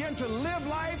going to begin to live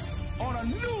life on a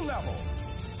new level,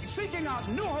 seeking out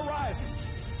new horizons,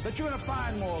 that you're going to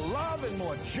find more love and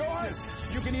more joy.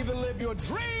 You can either live your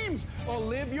dreams or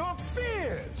live your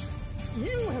fears.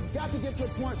 You have got to get to a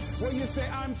point where you say,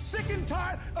 I'm sick and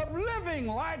tired of living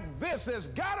like this. There's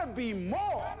got to be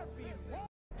more.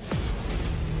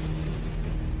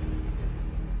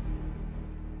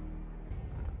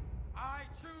 I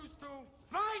choose to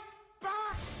fight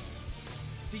back.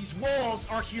 These walls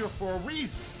are here for a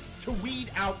reason, to weed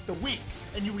out the weak.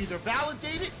 And you either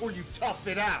validate it or you tough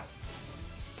it out.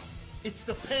 It's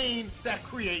the pain that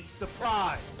creates the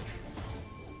pride.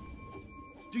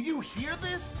 Do you hear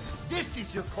this? This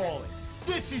is your calling.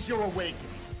 This is your awakening.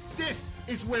 This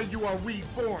is where you are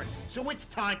reborn. So it's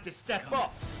time to step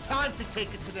up. Time to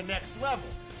take it to the next level.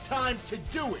 Time to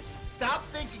do it. Stop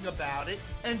thinking about it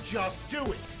and just do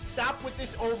it. Stop with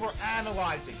this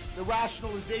over-analyzing, the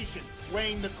rationalization,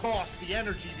 weighing the cost, the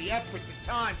energy, the effort, the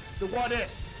time, the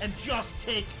what-ifs, and just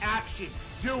take action.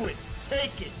 Do it.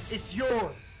 Take it. It's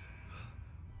yours.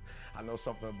 I know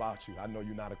something about you. I know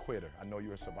you're not a quitter. I know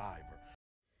you're a survivor.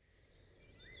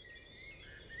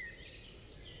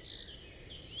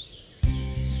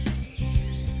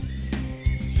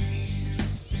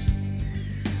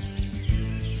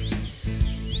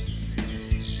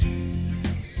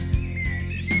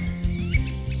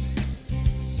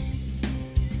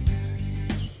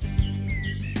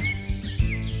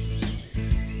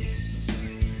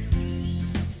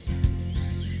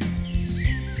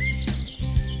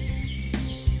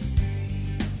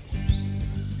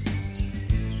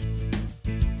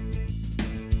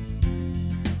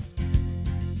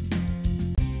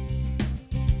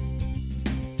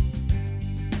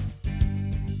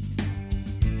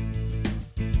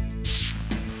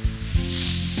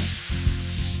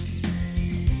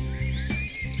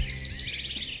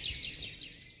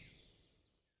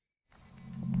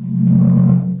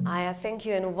 Thank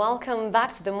you, and welcome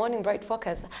back to the Morning Bright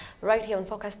Focus, right here on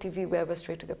Focus TV, where we're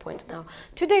straight to the point now.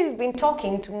 Today, we've been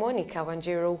talking to Monica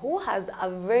Wanjiru, who has a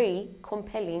very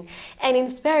compelling and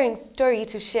inspiring story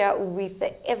to share with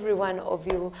every one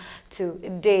of you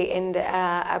today. And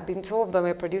I've been told by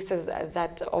my producers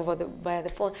that by the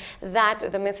phone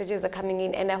that the messages are coming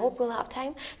in, and I hope we'll have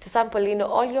time to sample in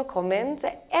all your comments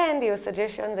and your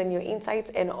suggestions and your insights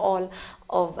and all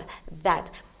of that.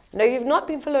 Now, if you've not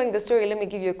been following the story, let me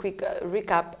give you a quick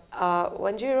recap.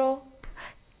 Wanjiru,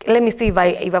 let me see if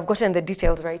I've gotten the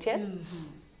details right, yes?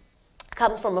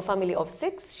 Comes from a family of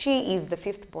 6. She is the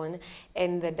 5th born,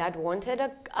 and the dad wanted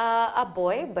a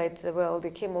boy, but well,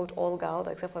 they came out all girls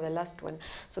except for the last one.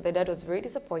 So the dad was very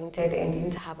disappointed and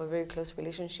didn't have a very close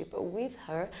relationship with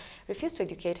her, refused to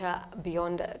educate her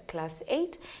beyond class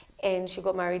 8, and she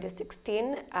got married at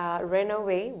 16, ran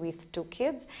away with 2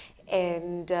 kids,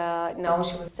 and now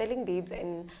she was selling beads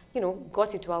and, you know,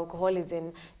 got into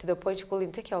alcoholism to the point she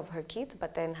couldn't take care of her kids.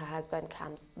 But then her husband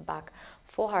comes back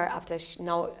for her after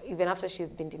even after she's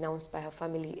been denounced by her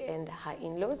family and her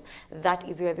in-laws. That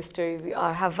is where the story we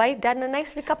are. Have I done a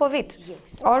nice recap of it?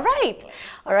 Yes. All right.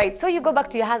 All right. So you go back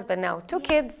to your husband now. 2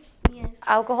 kids. Yes.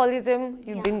 Alcoholism.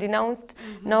 You've been denounced.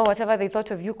 Now whatever they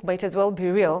thought of you might as well be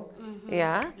real.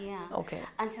 Yeah. Yeah. Okay.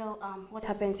 And so what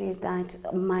happens is that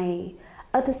my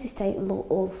other sister-in-law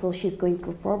also, she's going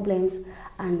through problems,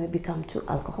 and we become 2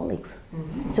 alcoholics.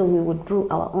 So we would brew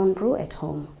our own brew at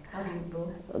home. How do you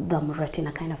brew? The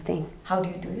Muratina kind of thing. How do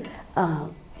you do it?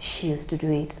 She used to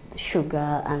do it,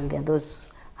 sugar, and there are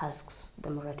those husks, the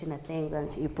Muratina things,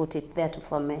 and you put it there to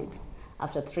ferment.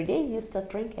 After 3 days, you start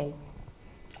drinking.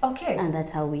 Okay. And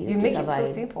that's how we used to make survive. it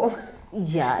so simple.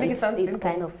 Yeah, Make it it's sound simple.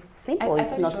 kind of simple. I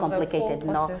It's thought not it was a whole complicated.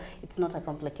 No, process. it's not a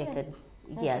complicated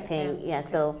Okay, thing. Yeah,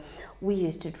 so we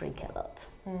used to drink a lot.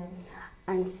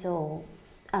 And so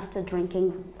after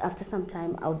drinking, after some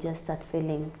time, I would just start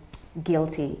feeling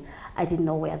guilty. I didn't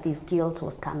know where this guilt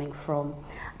was coming from.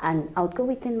 And I would go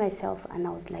within myself and I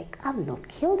was like, I've not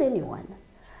killed anyone.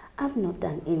 I've not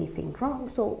done anything wrong.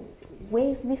 So where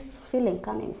is this feeling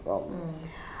coming from?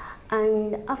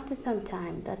 And after some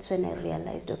time, that's when I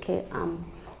realized, okay,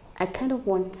 I kind of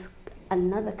want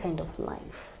another kind of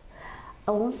life.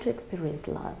 I want to experience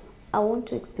love. I want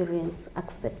to experience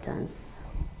acceptance,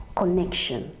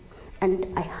 connection. And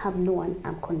I have no one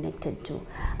I'm connected to.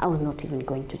 I was not even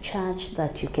going to church,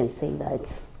 that you can say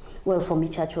that. Well, for me,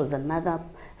 church was another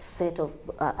set of,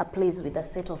 a place with a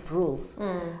set of rules.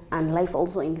 And life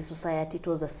also in the society, it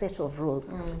was a set of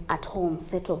rules. At home,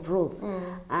 set of rules.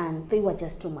 And they were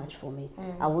just too much for me.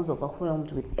 I was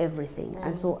overwhelmed with everything.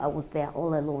 And so I was there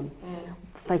all alone,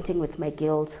 fighting with my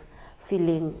guilt,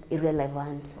 feeling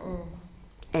irrelevant.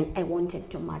 And I wanted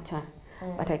to matter,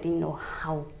 but I didn't know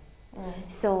how.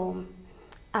 So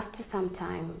after some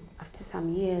time, after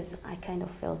some years, I kind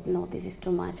of felt, no, this is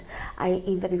too much.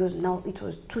 Because now it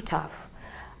was too tough.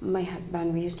 My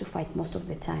husband, we used to fight most of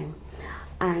the time.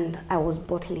 And I was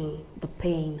bottling the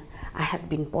pain. I had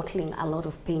been bottling a lot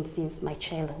of pain since my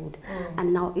childhood.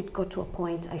 And now it got to a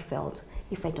point I felt,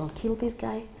 if I don't kill this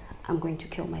guy, I'm going to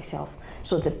kill myself.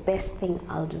 So the best thing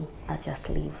I'll do, I'll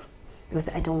just leave, because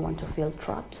I don't want to feel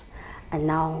trapped. And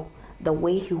now the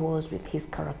way he was with his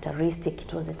characteristic,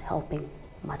 it wasn't helping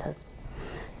matters.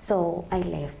 So I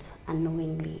left,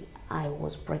 unknowingly I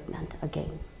was pregnant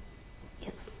again.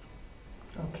 Yes.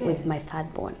 Okay. With my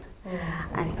 3rd born.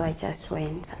 And so I just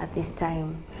went. At this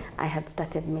time, I had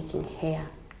started making hair.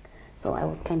 So I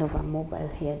was kind of a mobile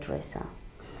hairdresser.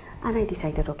 And I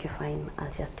decided, okay, fine,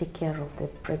 I'll just take care of the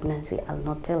pregnancy. I'll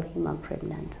not tell him I'm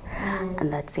pregnant.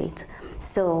 And that's it.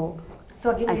 So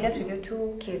again, you left with your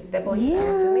 2 kids, the boys, yeah,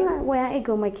 I'm assuming? where I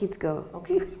go, my kids go.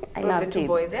 Okay. I so love the 2 kids.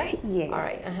 boys, yeah? Yes. All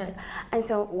right. And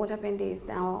so what happened is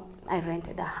now I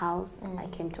rented a house. I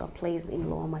came to a place in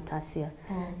Lower Matasia,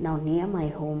 now near my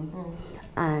home.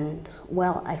 And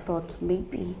well, I thought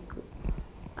maybe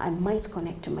I might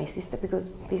connect to my sister,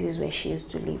 because this is where she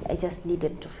used to live. I just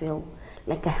needed to feel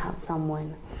like I have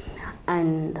someone.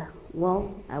 And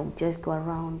well, I would just go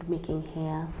around making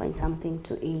hair, find something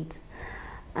to eat.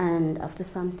 And after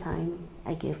some time,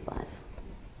 I gave birth.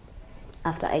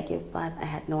 After I gave birth, I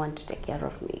had no one to take care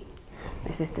of me.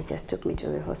 My sister just took me to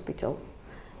the hospital.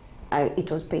 It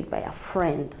was paid by a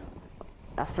friend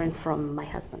from my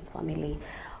husband's family,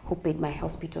 who paid my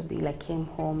hospital bill. I came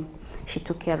home. She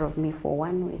took care of me for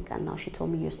 1 week, and now she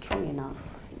told me, you're strong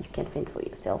enough. You can fend for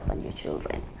yourself and your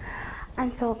children.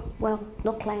 And so, well,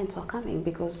 no clients were coming,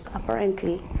 because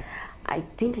apparently I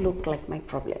didn't look like my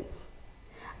problems.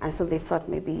 And so they thought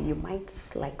maybe you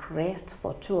might like rest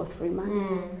for 2 or 3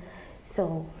 months.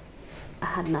 So I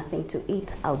had nothing to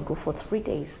eat. I would go for 3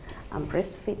 days. I'm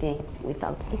breastfeeding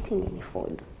without eating any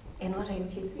food. And what are your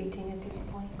kids eating at this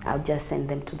point? I'll just send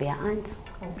them to their aunt.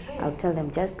 Okay. I'll tell them,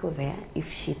 just go there.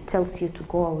 If she tells you to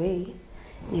go away,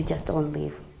 you just don't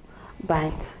leave.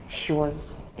 But she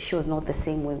was not the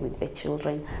same way with the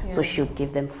children, so she would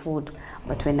give them food.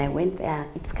 But when I went there,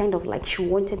 it's kind of like she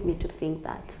wanted me to think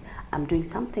that I'm doing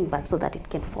something bad so that it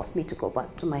can force me to go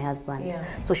back to my husband. Yeah.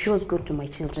 So she was good to my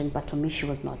children, but to me she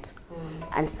was not.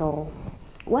 And so,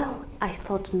 well, I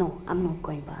thought, no, I'm not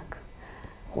going back.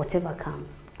 Whatever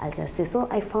comes, I'll just say. So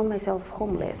I found myself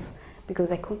homeless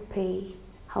because I couldn't pay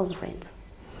house rent.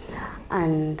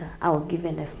 And I was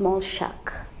given a small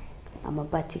shack, a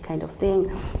mabati kind of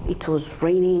thing. It was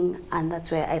raining, and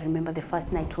that's where I remember the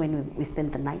first night when we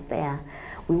spent the night there.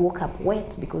 We woke up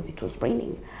wet because it was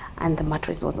raining, and the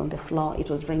mattress was on the floor. It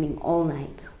was raining all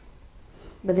night.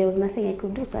 But there was nothing I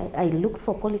could do, so I looked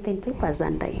for polythene papers,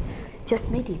 and I just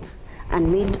made it,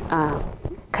 and made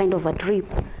kind of a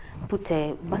drip, put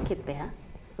a bucket there,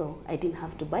 so I didn't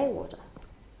have to buy water.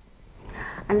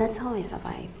 And that's how I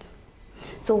survived.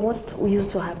 So what used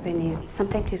to happen is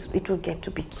sometimes it would get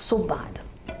to be so bad.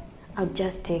 I would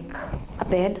just take a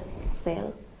bed,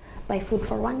 sell, buy food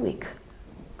for 1 week.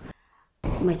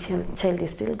 My child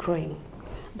is still growing.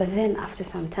 But then after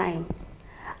some time,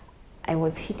 I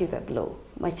was hit with a blow.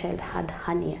 My child had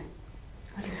hernia.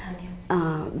 What is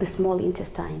hernia? The small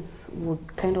intestines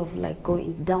would kind of like go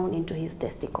down into his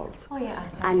testicles. Oh yeah.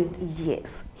 And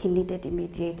yes, he needed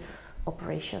immediate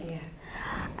operation. Yes.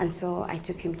 And so I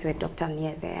took him to a doctor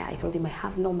near there. I told him I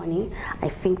have no money. I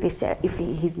think this, if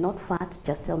he's not fat,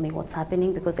 just tell me what's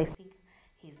happening, because I think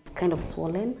he's kind of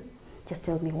swollen. Just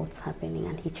tell me what's happening.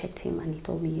 And he checked him and he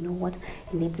told me, you know what,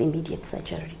 he needs immediate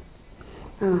surgery.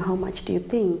 How much do you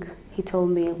think? He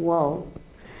told me, well,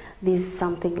 this is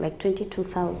something like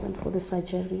 22,000 for the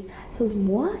surgery. So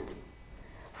what?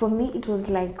 For me, it was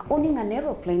like owning an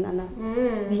aeroplane.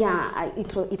 And yeah,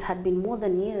 it had been more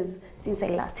than years since I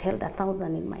last held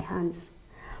 1,000 in my hands.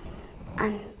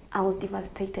 And I was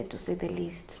devastated, to say the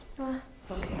least.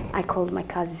 Okay. I called my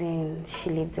cousin. She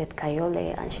lives at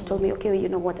Kayole, and she told me, okay, you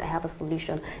know what, I have a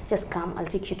solution. Just come, I'll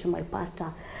take you to my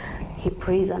pastor. He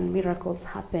prays and miracles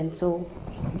happen. So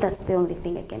that's the only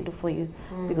thing I can do for you,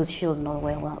 because she was not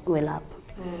well up.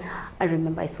 I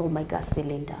remember I sold my gas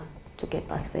cylinder to get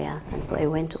bus fare, and so I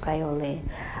went to Kayole,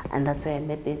 and that's where I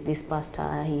met this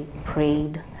pastor. He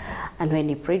prayed, and when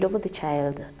he prayed over the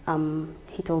child,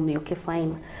 he told me, okay,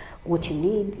 fine, what you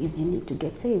need is you need to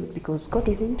get saved, because God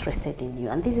is interested in you,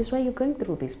 and this is why you're going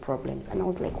through these problems. And I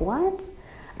was like, what?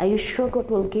 Are you sure God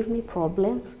will give me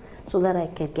problems so that I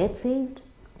can get saved?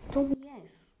 He told me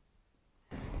yes.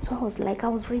 So I was like, I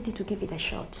was ready to give it a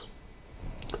shot.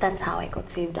 That's how I got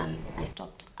saved, and I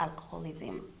stopped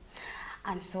alcoholism.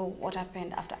 And so what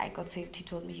happened after I got saved, he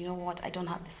told me, you know what, I don't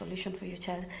have the solution for your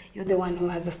child. You're the one who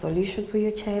has the solution for your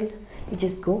child. You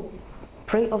just go,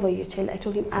 pray over your child. I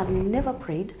told him, I've never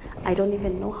prayed. I don't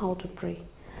even know how to pray.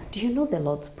 Do you know the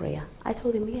Lord's Prayer? I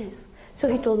told him, yes. So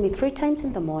he told me 3 times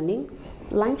in the morning,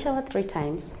 lunch hour 3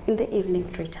 times, in the evening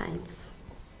 3 times.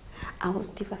 I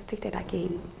was devastated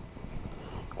again.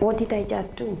 What did I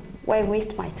just do? Why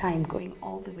waste my time going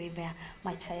all the way there?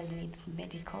 My child needs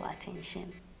medical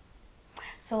attention.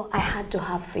 So I had to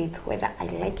have faith, whether I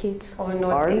like it or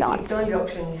not. It's the only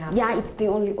option you have. Yeah, it's the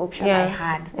only option I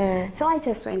had. So I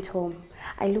just went home.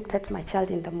 I looked at my child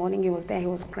in the morning. He was there. He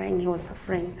was crying. He was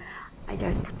suffering. I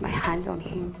just put my hands on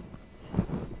him.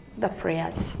 The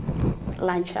prayers.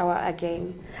 Lunch hour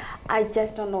again. I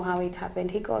just don't know how it happened.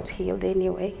 He got healed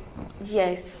anyway.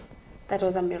 Yes, that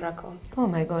was a miracle. Oh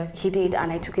my God. He did,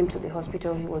 and I took him to the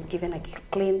hospital. He was given a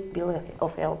clean bill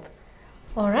of health.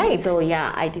 All right. So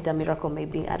yeah, I did a miracle,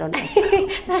 maybe, I don't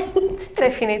know.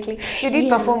 Definitely. You did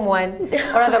perform one,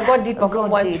 or rather God did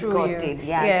perform one through you. God did,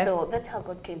 yeah. Yes. So that's how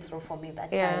God came through for me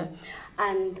that time.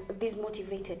 And this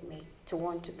motivated me to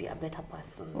want to be a better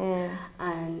person.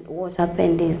 And what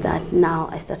happened is that now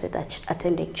I started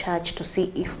attending church to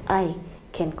see if I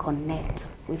can connect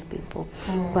with people.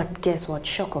 But guess what?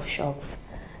 Shock of shocks.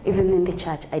 Even in the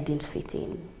church, I didn't fit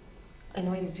in. And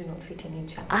why did you not fit in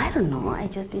church? I don't know. I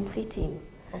just didn't fit in.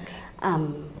 Okay.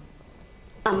 I'm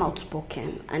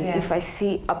outspoken, and if I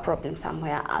see a problem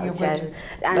somewhere, I'll just.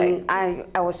 And I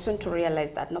was soon to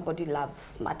realize that nobody loves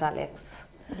smart Alex.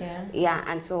 Yeah. Yeah,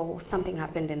 and so something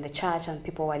happened in the church, and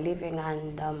people were leaving,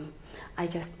 and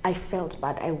I felt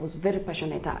bad. I was very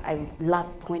passionate. I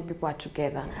loved when people are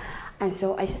together. And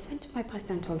so I just went to my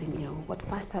pastor and told him, you know, what,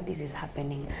 pastor, this is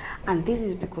happening. And this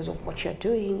is because of what you're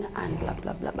doing, and blah,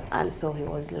 blah, blah, blah. And so he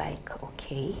was like,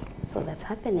 okay, so that's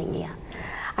happening, yeah.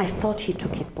 I thought he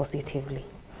took it positively.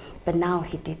 But now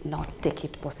he did not take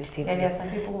it positively. And there are some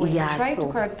people when you try to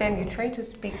correct them, you try to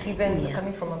speak even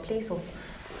coming from a place of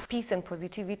peace and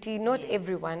positivity. Not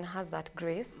everyone has that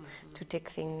grace to take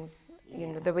things, you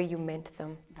know, the way you meant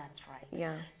them. That's right.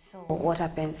 Yeah. So what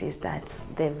happens is that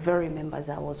the very members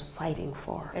I was fighting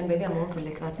for. And maybe I'm also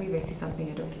like that. Maybe I see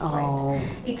something I don't keep quiet.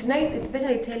 It's nice. It's better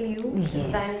I tell you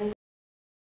than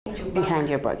behind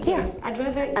your back. Yes, I'd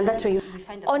rather. And that's where you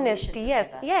find honesty. Yes,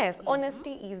 yes.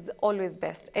 Honesty is always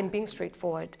best, and being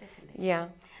straightforward. Definitely. Yeah.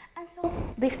 And so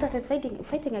they started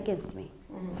fighting against me.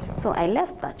 So I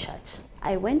left that church.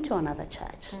 I went to another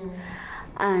church.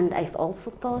 And I also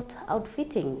thought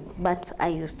outfitting, but I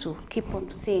used to keep on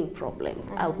seeing problems.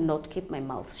 I would not keep my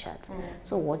mouth shut.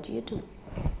 So what do?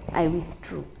 I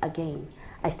withdrew again.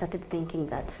 I started thinking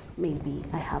that maybe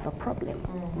I have a problem,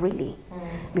 really,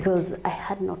 because I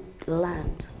had not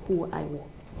learned who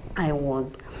I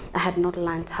was. I had not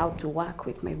learned how to work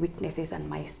with my weaknesses and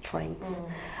my strengths.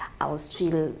 I was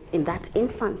still in that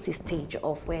infancy stage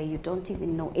of where you don't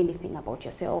even know anything about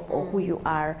yourself or who you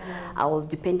are. I was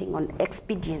depending on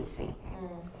expediency.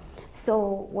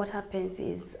 So what happens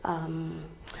is,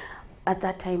 at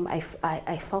that time, I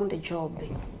found a job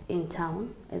in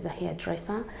town as a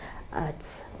hairdresser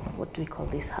at, what do we call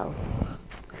this house?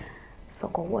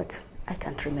 Soko what? I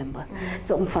can't remember.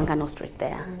 So Mfangano Street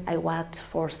there. I worked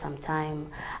for some time,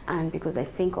 and because I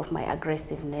think of my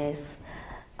aggressiveness,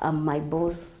 my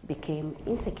boss became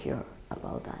insecure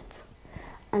about that.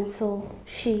 And so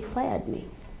she fired me.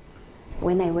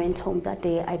 When I went home that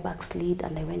day, I backslid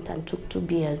and I went and took 2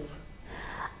 beers.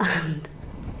 And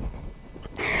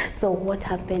so what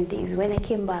happened is when I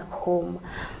came back home,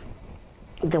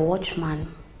 the watchman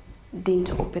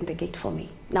didn't open the gate for me.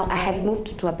 Now I had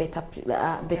moved to a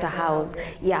better house,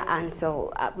 yeah, and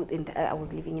so I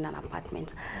was living in an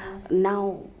apartment.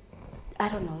 Now, I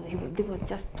don't know, they were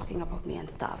just talking about me and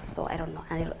stuff, so I don't know,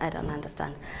 I don't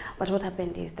understand. But what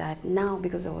happened is that now,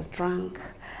 because I was drunk,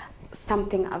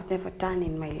 something I've never done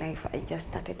in my life, I just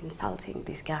started insulting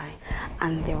this guy,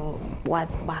 and there were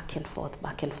words back and forth,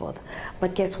 back and forth.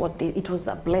 But guess what? It was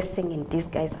a blessing in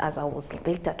disguise, as I was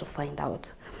later to find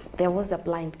out. There was a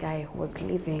blind guy who was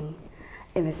living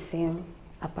in the same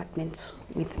apartment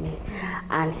with me,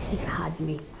 and he had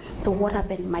me. So what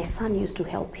happened, my son used to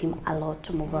help him a lot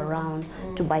to move around,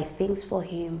 to buy things for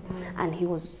him, and he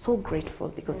was so grateful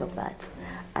because of that.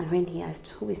 And when he asked,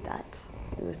 who is that?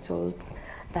 He was told,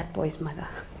 that boy's mother.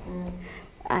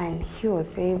 And he was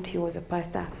saved, he was a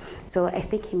pastor. So I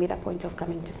think he made a point of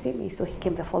coming to see me, so he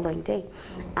came the following day.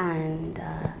 And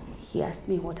he asked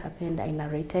me what happened. I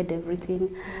narrated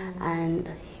everything, and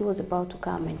he was about to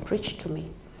come and preach to me.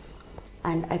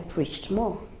 And I preached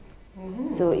more.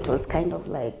 So it was kind of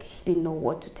like he didn't know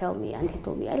what to tell me, and he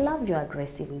told me, I love your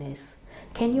aggressiveness.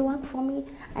 Can you work for me?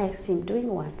 I asked him, doing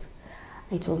what?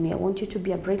 He told me, I want you to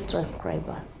be a braille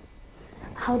transcriber.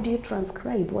 How do you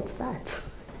transcribe? What's that?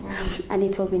 And he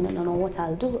told me, no, what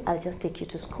I'll do, I'll just take you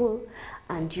to school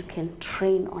and you can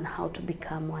train on how to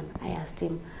become one. I asked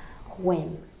him,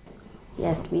 when? He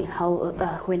asked me,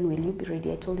 when will you be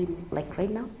ready? I told him, like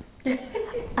right now.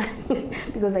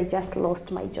 Because I just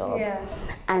lost my job. Yeah.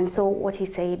 And so what he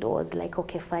said was like,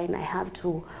 okay, fine, I have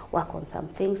to work on some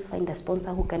things, find a sponsor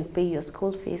who can pay your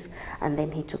school fees. And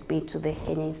then he took me to the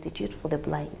Kenya Institute for the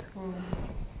Blind.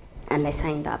 And I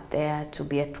signed up there to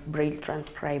be a braille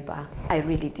transcriber. I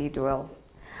really did well.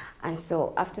 And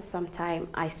so after some time,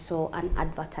 I saw an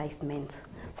advertisement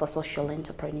for social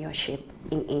entrepreneurship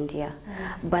in India.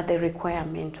 But the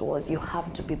requirement was you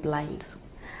have to be blind.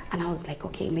 And I was like,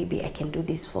 okay, maybe I can do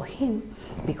this for him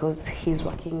because he's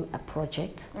working a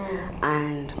project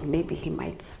and maybe he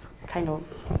might kind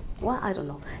of, well, I don't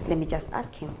know. Let me just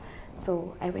ask him.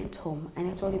 So I went home and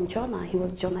I told him, Jonah, he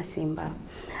was Jonah Simba.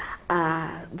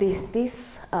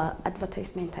 This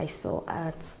advertisement I saw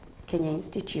at Kenya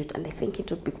Institute, and I think it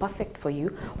would be perfect for you.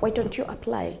 Why don't you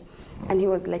apply? And he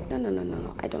was like,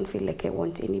 no, I don't feel like I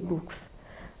want any books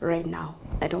right now.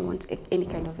 I don't want any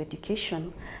kind of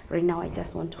education. Right now, I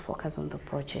just want to focus on the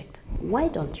project. Why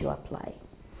don't you apply?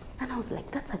 And I was like,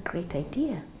 that's a great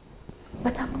idea,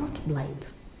 but I'm not blind.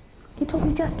 He told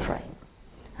me, just try.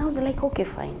 I was like, okay,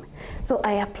 fine. So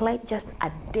I applied just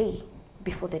a day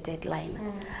before the deadline.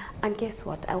 And guess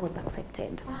what? I was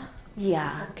accepted.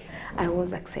 Yeah, okay. I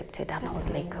was accepted, and I was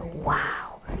like,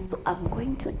 wow. So I'm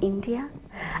going to India,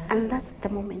 and that's the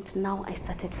moment now I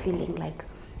started feeling like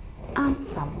I'm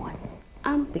someone.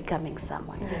 I'm becoming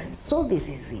someone. So this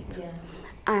is it.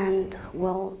 And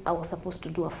well, I was supposed to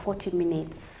do a 40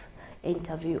 minutes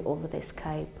interview over the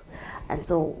Skype. And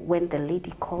so when the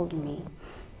lady called me,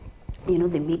 you know,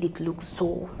 they made it look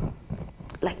so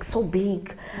like so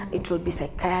big. It will be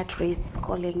psychiatrists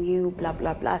calling you, blah,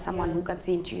 blah, blah, someone who can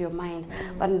see into your mind.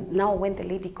 But now when the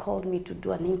lady called me to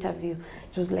do an interview,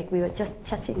 it was like we were just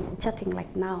chatting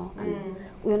like now. And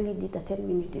we only did a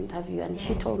 10-minute interview. And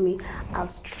she told me, I'll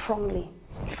strongly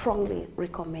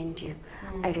recommend you.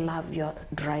 I love your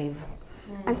drive.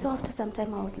 And so after some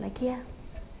time, I was like, yeah,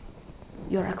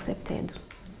 you're accepted.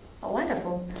 Oh,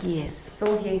 wonderful. Yes.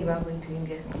 So here you are going to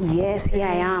India. Yes, here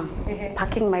I am,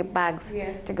 packing my bags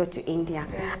Yes. to go to India.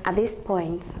 At this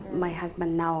point, my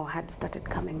husband now had started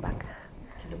coming back.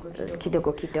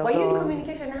 Kidogo, kidogo. Were you in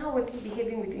communication? How was he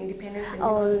behaving with your independence? And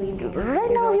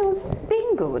Right now, he was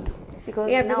being good.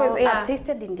 Because now I've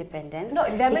tasted independence. No,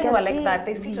 there are men who are like that.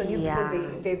 They sit on you Yeah.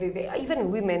 because they even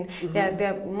women,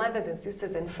 there are mothers and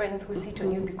sisters and friends who sit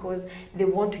on you because they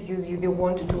want to use you, they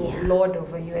want to lord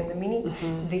over you. And the minute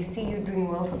they see you doing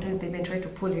well, sometimes they may try to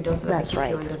pull you down so that they keep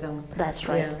you under them. That's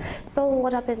right. Yeah. So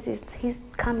what happens is he's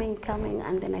coming,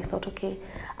 and then I thought, okay,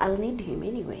 I'll need him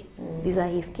anyway. These are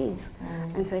his kids.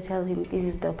 And so I tell him, this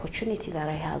is the opportunity that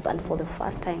I have. And for the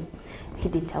first time, he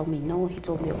didn't tell me no. He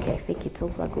told me, okay, I think it's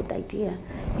also a good idea.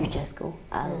 You just go.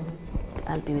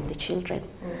 I'll be with the children.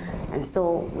 And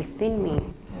so within me,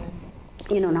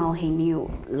 you know, now he knew,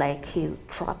 like, he's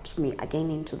trapped me again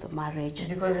into the marriage.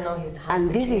 Because now he's and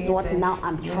this is what now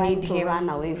I'm trying to run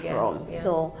away Yes, from. yeah.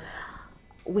 So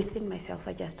within myself,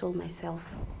 I just told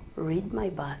myself, read my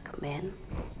back, man.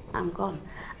 I'm gone.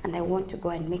 And I want to go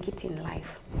and make it in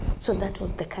life. So that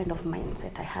was the kind of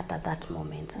mindset I had at that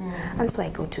moment. And so I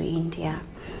go to India.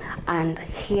 And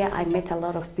here I met a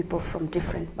lot of people from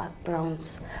different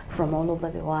backgrounds, from all over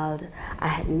the world. I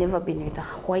had never been with a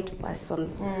white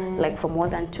person, like for more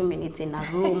than 2 minutes in a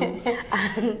room.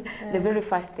 And the very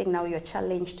first thing, now you're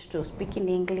challenged to speak in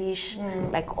English,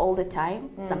 like all the time.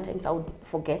 Sometimes I would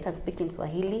forget and speak in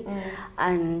Swahili.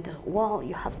 And well,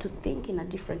 you have to think in a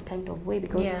different kind of way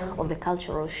because of the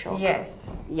cultural shock. Yes.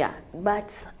 Yeah,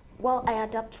 but well, I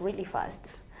adapt really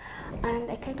fast. And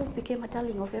I kind of became a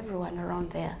darling of everyone around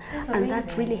there. That's and that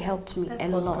amazing. really helped me That's a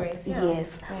God's lot. grace, yeah.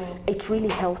 Yes, it really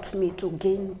helped me to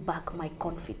gain back my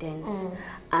confidence.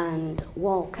 And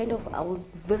well, kind of, I was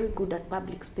very good at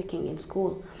public speaking in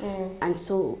school. And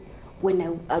so when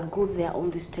I'd go there on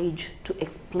the stage to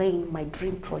explain my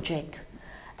dream project,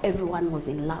 everyone was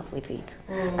in love with it.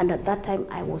 And at that time,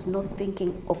 I was not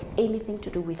thinking of anything to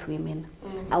do with women.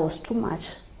 I was too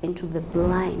much into the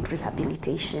blind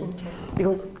rehabilitation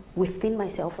because within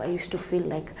myself, I used to feel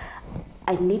like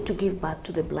I need to give back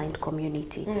to the blind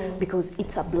community because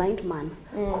it's a blind man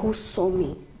who saw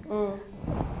me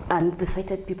and the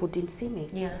sighted people didn't see me.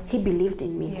 Yeah. He believed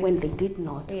in me Yeah. when they did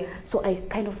not. Yes. So I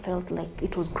kind of felt like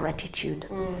it was gratitude.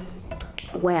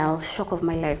 Well, shock of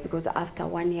my life, because after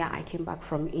 1 year I came back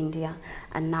from India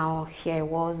and now here I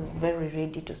was very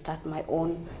ready to start my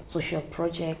own social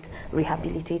project,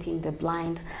 rehabilitating the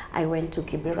blind. I went to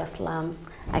Kibera slums,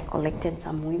 I collected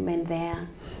some women there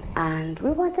and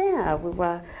we were there. We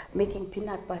were making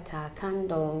peanut butter,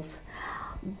 candles.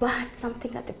 But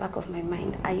something at the back of my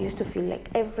mind, I used to feel like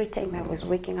every time I was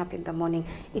waking up in the morning,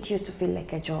 it used to feel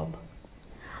like a job.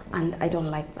 And I don't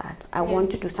like that. I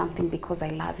want to do something because I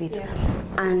love it. Yes.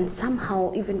 And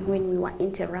somehow, even when we were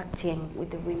interacting with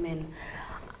the women,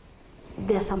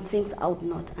 there are some things I would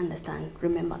not understand.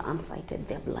 Remember, I'm sighted,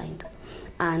 they're blind.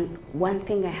 And one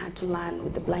thing I had to learn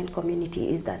with the blind community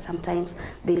is that sometimes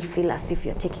they'll feel as if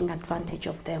you're taking advantage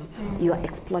of them. You are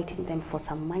exploiting them for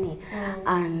some money.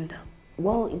 And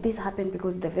well, this happened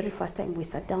because the very first time we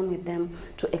sat down with them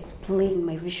to explain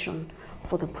my vision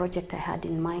for the project I had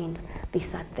in mind, they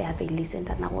sat there, they listened,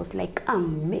 and I was like,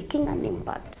 I'm making an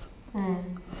impact.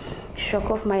 Shock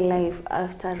of my life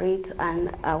after it,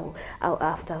 and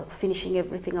after finishing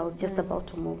everything, I was just about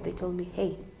to move. They told me,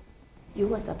 hey, you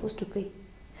were supposed to pay.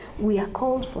 We are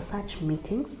called for such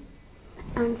meetings,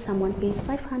 and someone pays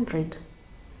 500.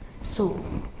 So,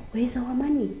 where's our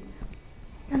money?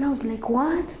 And I was like,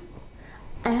 what?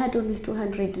 I had only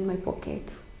 200 in my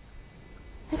pocket.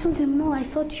 I told them, no, I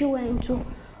thought you were into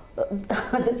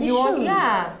the vision.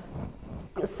 Yeah.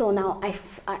 So now,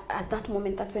 at that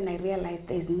moment, that's when I realized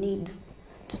there's need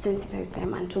to sensitize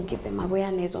them and to give them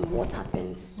awareness on what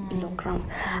happens below ground.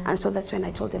 And so that's when I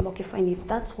told them, okay, fine, if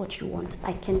that's what you want,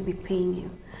 I can be paying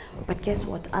you. But guess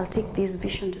what? I'll take this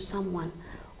vision to someone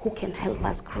who can help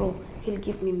us grow. He'll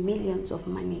give me millions of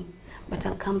money, but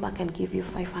I'll come back and give you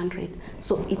 500.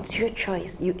 So it's your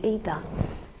choice. You either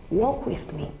walk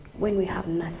with me when we have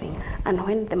nothing, and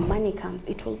when the money comes,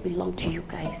 it will belong to you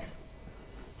guys.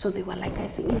 So they were like, I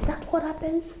think, is that what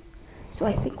happens? So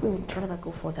I think we would rather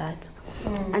go for that.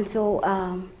 And so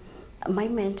My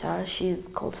mentor, she's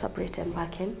called Sabri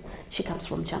Tenbaken. She comes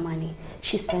from Germany.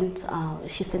 She sent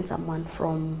someone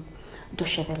from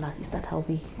Deutsche Welle. Is that how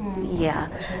we? Yeah,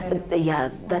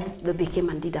 they came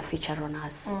and did a feature on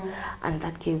us, and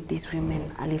that gave these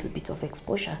women a little bit of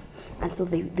exposure. And so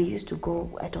they used to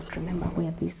go. I don't remember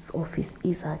where this office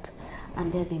is at,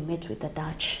 and there they met with the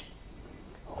Dutch,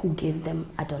 who gave them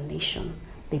a donation.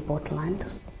 They bought land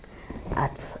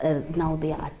at now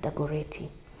they are at Dagoretti,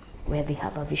 where they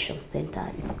have a vision center.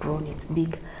 It's grown, it's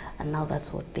big, and now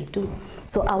that's what they do.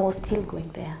 So I was still going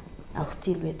there. I was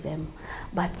still with them,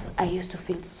 but I used to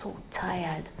feel so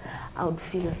tired. I would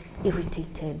feel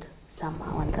irritated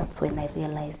somehow, and that's when I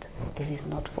realized this is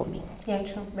not for me. Yeah,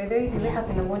 true. By the way, you wake up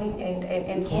in the morning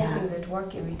and small things at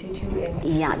work irritate you,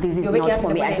 and this is not for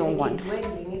me. I don't want. Where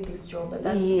do you need this job?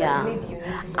 Maybe you need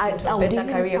to I would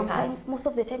better career sometimes, most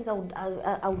of the times,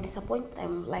 I would disappoint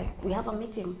them. Like, we have a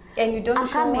meeting, and you don't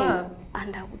show up,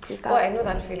 and I would wake up. Oh, I know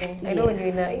that feeling. I know when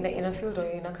you're in a field or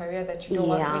in a career that you don't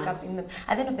want to wake up in them.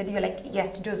 At the end of the day, you're like,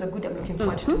 yes, today was a good. I'm looking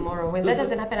forward to tomorrow. When that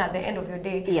doesn't happen at the end of your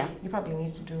day, you probably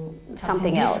need to do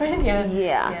something else.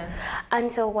 Yeah.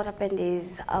 And so what happened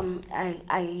is,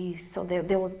 I saw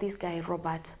there was this guy,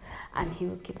 Robert, and he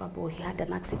was capable. He had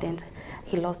an accident.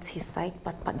 He lost his sight,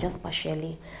 but just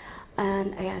partially.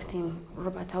 And I asked him,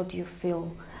 Robert, how do you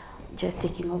feel just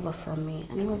taking over from me?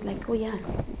 And he was like, oh yeah,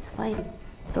 it's fine.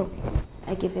 So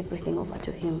I gave everything over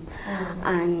to him.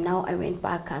 And now I went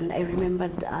back, and I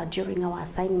remembered during our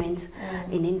assignments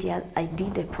in India, I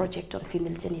did a project on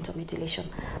female genital mutilation.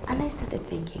 And I started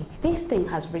thinking, this thing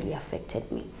has really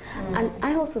affected me. And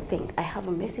I also think I have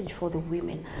a message for the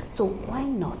women. So why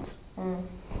not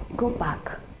go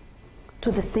back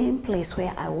to the same place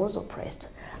where I was oppressed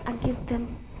and give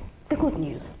them the good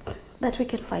news that we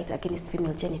can fight against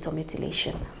female genital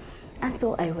mutilation. And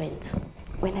so I went.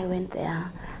 When I went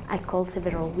there, I called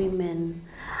several women,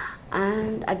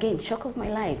 and again, shock of my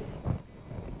life.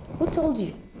 Who told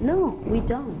you? No, we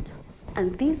don't.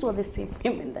 And these were the same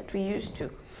women that we used to.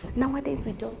 Nowadays,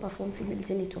 we don't perform female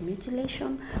genital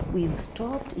mutilation. We've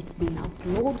stopped. It's been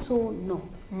outlawed, so no,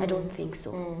 I don't think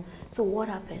so. So what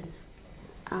happens?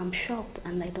 I'm shocked,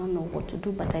 and I don't know what to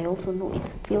do, but I also know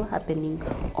it's still happening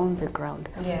on the ground.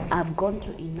 Yes. I've gone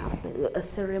to enough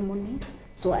ceremonies,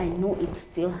 so I know it's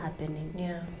still happening.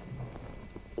 Yeah.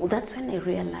 Well, that's when I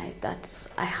realized that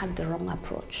I had the wrong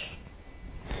approach.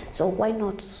 So why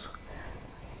not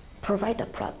provide a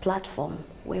platform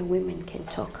where women can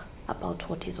talk about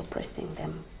what is oppressing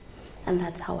them? And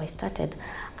that's how I started.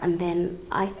 And then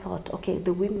I thought, okay,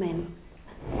 the women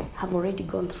have already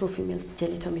gone through female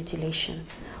genital mutilation.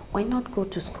 Why not go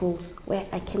to schools where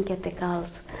I can get the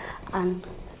girls and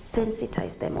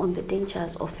sensitize them on the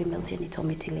dangers of female genital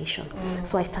mutilation?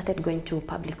 So I started going to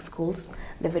public schools.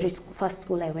 The very first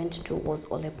school I went to was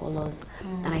Ole Polos.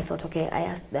 And I thought, okay, I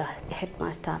asked the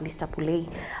headmaster, Mr.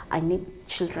 Pulei, I need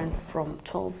children from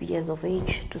 12 years of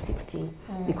age to 16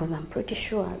 because I'm pretty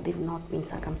sure they've not been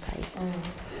circumcised.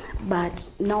 But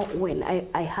now when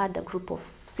I had a group of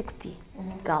 60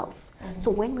 girls,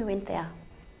 so when we went there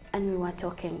and we were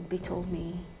talking, they told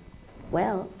me,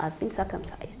 well, I've been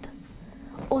circumcised.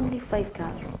 Only 5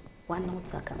 girls were not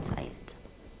circumcised.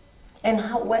 And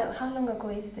how long ago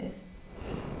is this?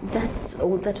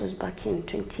 That was back in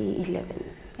 2011.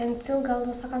 And still girls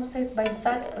were circumcised by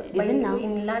that, Even now,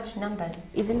 in large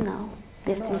numbers? Even now,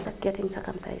 they're still getting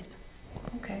circumcised.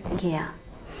 Okay. Yeah.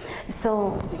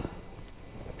 So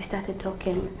we started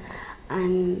talking,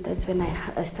 and that's when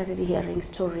I started hearing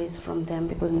stories from them,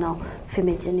 because now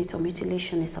female genital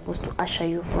mutilation is supposed to usher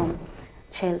you from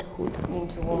childhood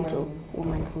into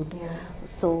womanhood. Yeah.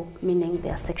 So meaning they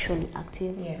are sexually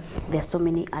active. Yes. There are so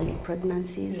many early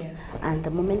pregnancies. Yes. And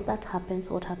the moment that happens,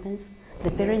 what happens?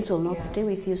 The parents will not stay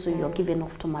with you, so you're given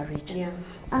off to marriage. Yeah.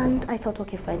 And I thought,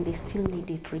 okay, fine, they still need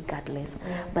it regardless.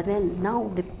 Yeah. But then now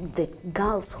the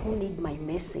girls who need my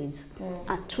message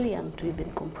are too young to even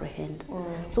comprehend.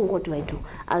 So what do?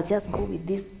 I'll just go with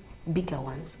these bigger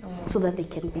ones so that they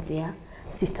can be their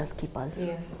sisters keepers.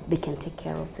 Yes. They can take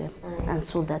care of them. And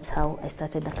so that's how I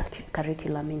started a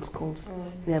curriculum in schools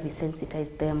where we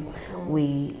sensitize them,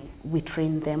 we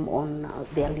train them on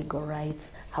their legal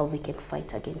rights, how they can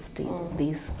fight against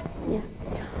this. Yeah.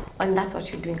 And that's what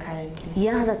you're doing currently?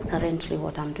 Yeah, that's currently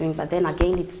what I'm doing. But then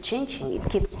again, it's changing. It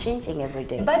keeps changing every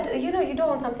day. But you know, you don't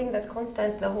want something that's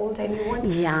constant the whole time. You want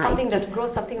something that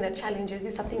grows, something that challenges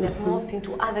you, something that morphs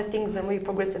into other things and where you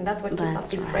progress. And that's what keeps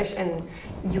something fresh, and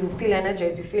you feel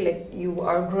energized. You feel like you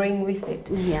are growing with it.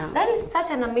 Yeah. That is such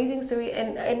an amazing story.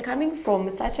 And coming from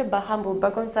such a humble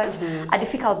background, such a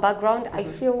difficult background, I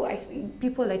feel I think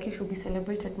people like you should be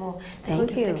celebrated more. Thank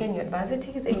Because you've you. taken your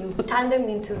adversities and you turn them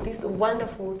into this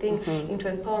wonderful thing, into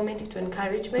empowerment, into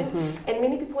encouragement. And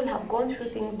many people have gone through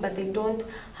things, but they don't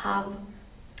have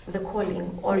the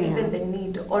calling or even the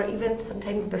need or even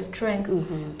sometimes the strength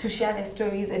to share their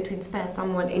stories and to inspire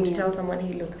someone and to tell someone,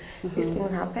 hey, look, this thing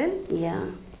happened. Yeah.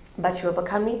 But you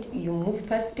overcome it, you move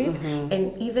past it,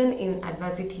 and even in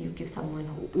adversity, you give someone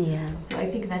hope. Yeah. So I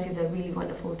think that is a really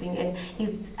wonderful thing. And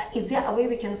is there a way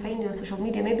we can find you on social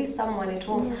media? Maybe someone at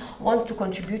home wants to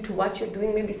contribute to what you're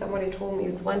doing. Maybe someone at home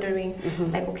is wondering,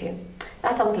 like, okay,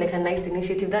 that sounds like a nice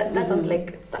initiative. That sounds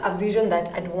like a vision that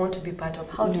I'd want to be part of.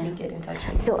 How do we get in touch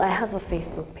with you? So I have a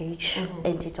Facebook page,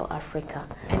 Entito Africa.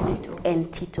 Entito.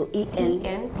 Entito,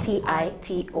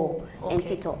 E-N-T-I-T-O. Okay.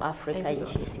 Entito Africa Entito.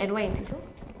 Initiative. And why Entito?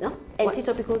 No?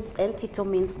 Entito because Entito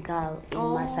means girl in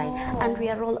Maasai. And we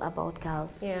are all about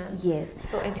girls. Yeah. Yes.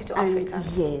 So Entito And Africa.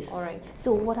 yes. All right.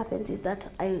 So what happens is that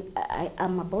I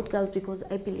am about girls because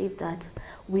I believe that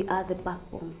we are the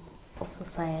backbone of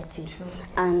society. True.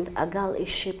 And a girl is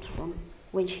shaped from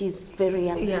when she's very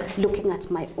young. Yeah. Looking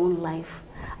at my own life,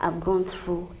 I've gone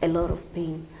through a lot of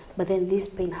pain. But then this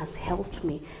pain has helped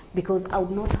me because I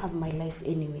would not have my life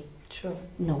anyway. True.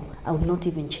 No, I would not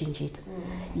even change it.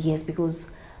 Yes,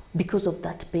 because of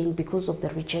that pain, because of the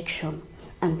rejection,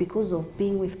 and because of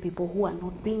being with people who are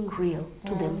not being real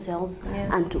to themselves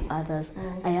and to others,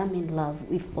 I am in love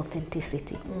with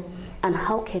authenticity. And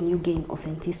how can you gain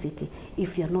authenticity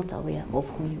if you're not aware of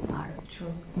who you are?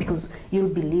 True. Because you'll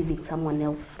be living someone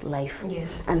else's life.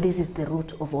 Yes. And this is the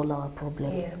root of all our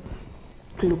problems. Yes.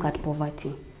 Look at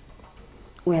poverty.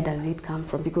 Where does it come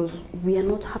from? Because we are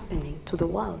not happening to the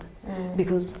world.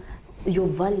 Because your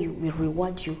value will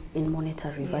reward you in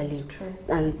monetary value. True.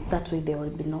 And that way there will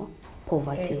be no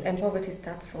poverty. Yes. And poverty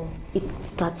starts from. It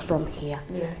starts from here.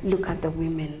 Yes. Look at the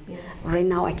women. Yeah. Right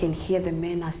now I can hear the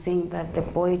men are saying that the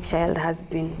boy child has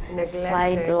been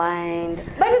Neglected. sidelined.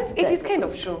 But it is kind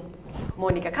of true.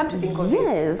 Monica, come to think of it.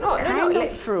 Yes, kind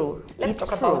of true. Let's It's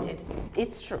talk true. about it.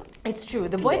 It's true. It's true.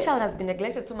 The boy Yes. child has been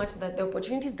neglected so much that the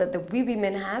opportunities that we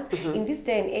women have in this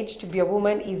day and age to be a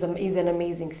woman is an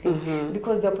amazing thing.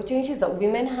 Because the opportunities that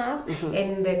women have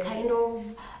and the kind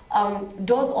of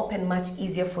doors open much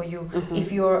easier for you if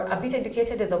you're a bit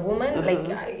educated as a woman, like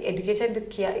educated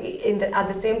at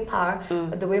the same par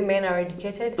the way men are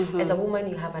educated. As a woman,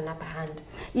 you have an upper hand.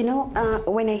 You know,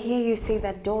 when I hear you say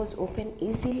that doors open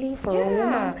easily for a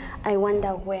woman, I wonder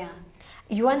where.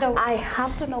 You wonder. I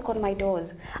have to knock on my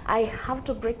doors. I have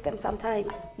to break them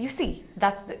sometimes. You see,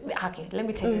 that's the okay. Let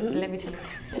me tell you. Let me tell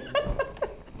you.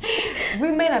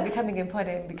 Women are becoming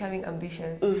important, becoming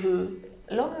ambitious.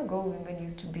 Long ago, women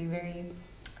used to be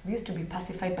we used to be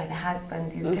pacified by the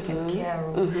husband, you're taken care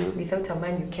of. Without a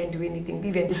man, you can't do anything.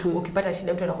 Even ukipata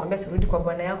shida mtu anakuambia surudi kwa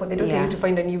bwana yako, they don't tell you to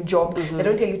find a new job. They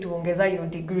don't tell you to ongeza your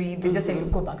degree. They just tell you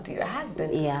go back to your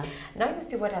husband. Yeah. Now you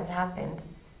see what has happened.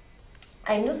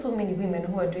 I know so many women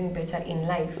who are doing better in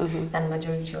life than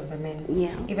majority of the men. Yeah.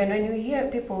 Even when you hear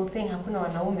people saying hakuna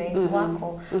wanaume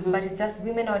wako, but it's just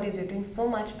women nowadays we're doing so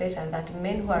much better that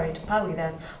men who are at par with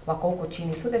us wako huko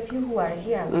chini. So the few who are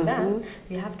here with us,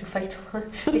 we have to fight for.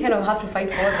 We kind of have to fight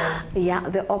for them. Yeah,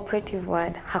 the operative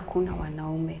word hakuna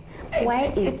wanaume.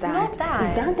 Why is It's that? not that. Is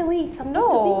that the way it's supposed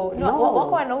No, to be? no,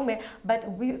 wako wanaume, but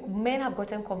men have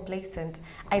gotten complacent.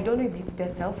 I don't know if it's their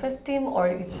self-esteem or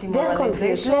it's They're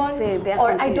confused. demoralization. Let's say they're or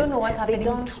confused. I don't know what's happening They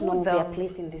don't to know them. their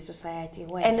place in the society.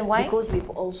 Why? And why? Because we've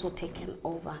also taken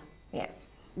over. Yes.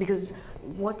 Because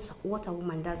what a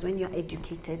woman does when you're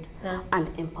educated and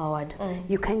empowered,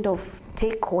 you kind of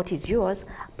take what is yours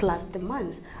plus the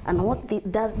man's. And what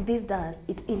this does,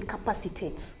 it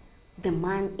incapacitates the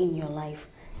man in your life,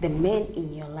 the men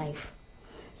in your life.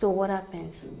 So what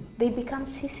happens? They become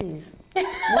sissies.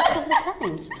 Most of the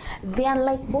times, they are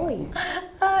like boys.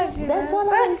 Oh, That's what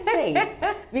I would say.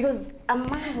 Because a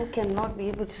man who cannot be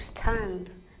able to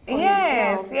stand for Yes,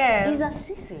 himself yes. is a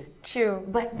sissy. True.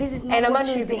 But this is not And a what man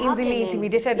who should is be easily happening.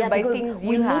 intimidated by because things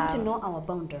we you need have. to know our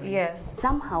boundaries. Yes.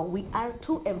 Somehow we are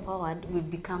too empowered, we've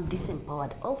become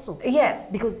disempowered also.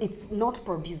 Yes. Because it's not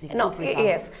producing No, good results.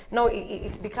 yes. No,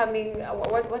 it's becoming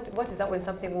what is that when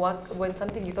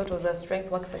something you thought was a strength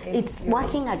works against It's you?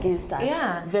 working against us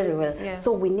Yeah. very well. Yes.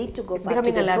 So we need to go It's back to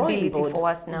becoming the a drawing liability board. for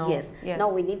us now. Yes. Yes. Now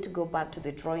we need to go back to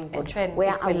the drawing board. try and Where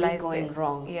are we equalize going this.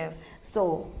 wrong? Yes. So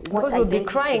what Because we'll be identity?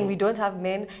 crying, we don't have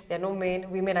men, there are no men,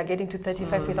 women are getting to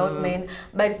 35 without men,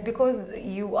 but it's because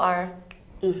you are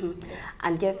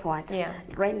And guess what? Yeah.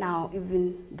 Right now,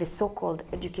 even the so-called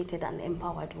educated and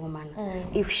empowered woman,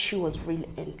 if she was real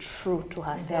and true to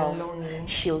herself, lonely.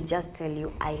 she'll just tell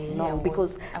you, I long, Yeah,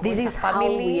 because I this want is a how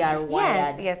family. we are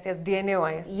wired. Yes,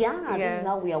 DNA-wise. Yeah, this is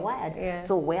how we are wired. Yeah.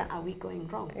 So where are we going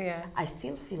wrong? Yeah. I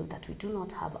still feel that we do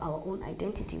not have our own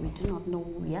identity. We do not know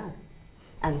who we are.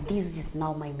 And this is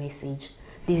now my message.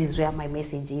 This is where my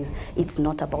message is. It's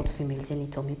not about female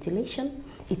genital mutilation.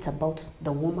 It's about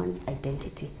the woman's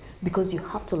identity. Because you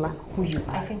have to learn who you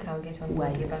are. I think I'll get on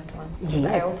board with that one. Yes.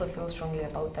 I also feel strongly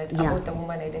about that, about the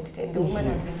woman identity. And the woman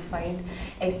has been defined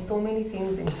as so many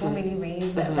things in so many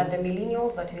ways that the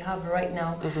millennials that we have right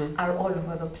now are all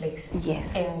over the place.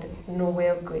 Yes. And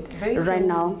nowhere good. Very Right few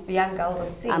now, young girls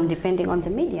I'm seeing. I'm depending on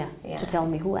the media Yeah. to tell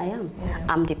me who I am.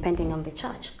 I'm depending on the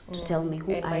church to tell me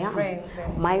who And I my am. friends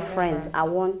and My whatever. friends, I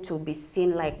want to be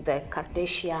seen like the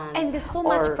Kardashian. And there's so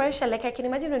much pressure. Like I can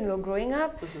imagine when we were growing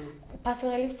up,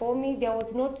 personally for me, there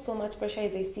was not so much pressure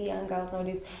as I see young girls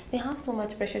nowadays. They have so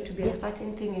much pressure to be a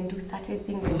certain thing and do certain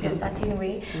things and be a certain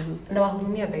way.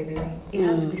 Nawahurumia, by the way. It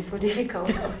has to be so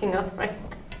difficult growing up, right?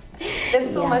 There's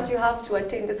so much you have to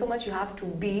attain. There's so much you have to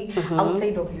be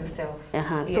outside of yourself.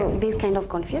 So Yes. this kind of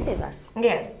confuses us.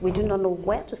 Yes. We do not know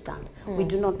where to stand. We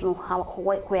do not know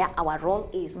where our role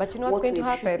is. But you know what's going to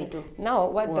we should be happen? doing. Now,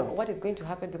 what is going to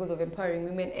happen because of empowering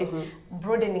women and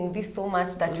broadening this so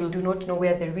much that we do not know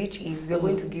where the reach is, we're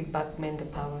going to give back men the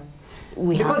power.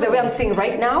 Because the way I'm seeing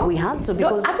right now, we have to,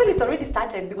 because actually it's already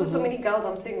started, because so many girls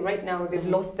I'm seeing right now, they've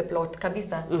lost the plot,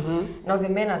 kabisa. Now the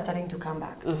men are starting to come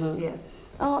back. Yes.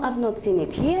 Oh, I've not seen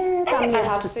it yet. I'm I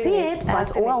yet have to seen see it. it, I have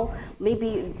but seen well,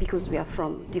 maybe because we are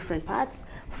from different parts.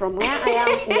 From where I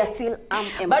am, we are still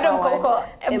empowered.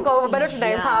 Bado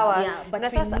tuna empower. Yeah, but Na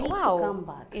we sasa, need wow. to come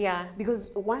back. Yeah. Because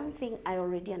one thing I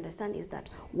already understand is that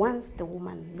once the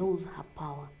woman knows her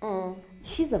power,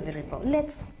 she's a very powerful.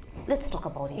 Let's talk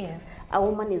about it. Yes. A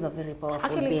woman is a very powerful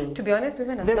Actually, being. to be honest,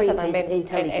 women are Very smarter than men.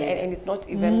 intelligent. And it's not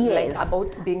even Yes. like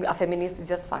about being a feminist, it's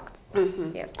just facts.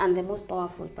 Yes. And the most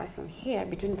powerful person here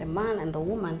between the man and the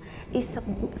woman is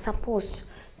supposed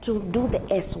to do the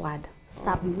S word,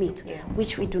 submit, Yeah.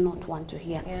 which we do not want to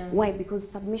hear. Yeah. Why? Because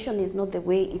submission is not the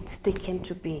way it's taken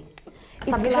to be.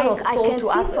 Submission was I sold can to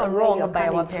see us from where wrong you're by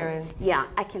our coming from. parents. Yeah,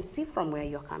 I can see from where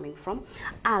you're coming from.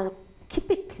 I'll keep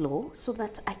it low so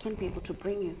that I can be able to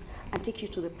bring you and take you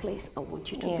to the place I want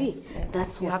you to be. Yes, yes.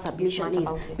 That's You what have to be submission smart is,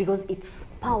 about it. because it's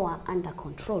power under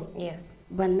control. Yes.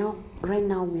 But now, right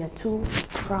now, we are too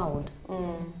proud.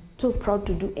 Too proud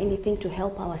to do anything to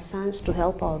help our sons, to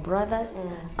help our brothers,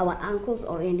 our uncles,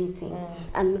 or anything.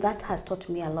 And that has taught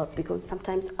me a lot, because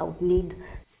sometimes I would need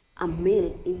a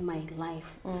male in my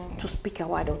life to speak a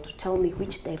word or to tell me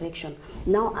which direction.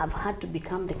 Now I've had to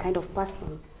become the kind of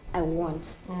person I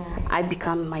want. I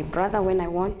become my brother when I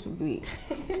want to be.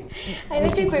 I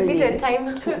think we've beaten time.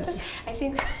 I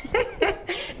think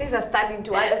these are starting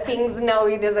to other things now.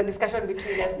 There's a discussion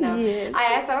between us now.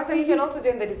 Yes. So you can also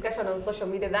join the discussion on social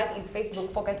media. That is Facebook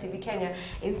Focus TV Kenya,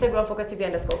 Instagram Focus TV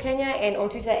 _Kenya, and on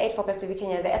Twitter @Focus TV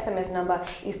Kenya. The SMS number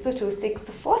is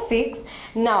 22646.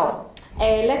 Now,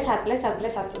 let us.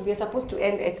 We are supposed to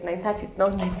end at 9:30. It's now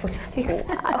 9:46.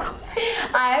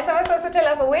 So tell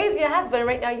us, where is your husband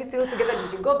right now? Are you still together?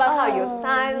 Did you go back? How are your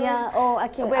sons? Yeah. Oh,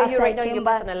 okay. Where are you After right I now in came your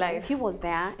back, personal life? he was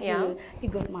there. Yeah. He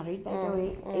got married, by the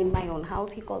way, in my own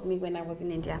house. He called me when I was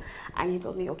in India, and he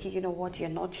told me, okay, you know what? You're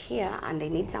not here, and they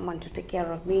need someone to take care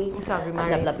of me. So I'll be blah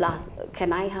married. blah blah.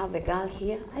 Can I have a girl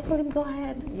here? I told him, go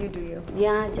ahead. You do you.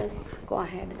 Yeah, just go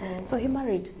ahead. So he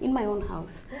married in my own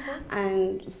house,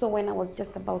 and so when I was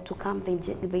just about to come,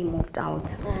 they moved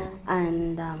out,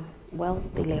 and well,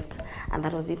 they left, and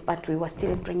that was it. But we were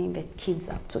still bringing the kids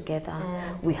up together.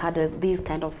 We had this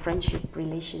kind of friendship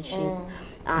relationship,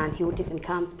 and he would even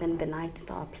come spend the night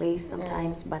at our place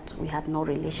sometimes, but we had no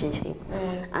relationship.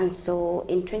 And so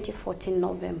in 2014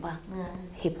 November,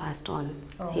 he passed on.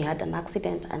 He had an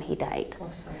accident and he died. Oh,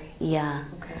 sorry. Yeah.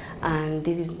 Okay. And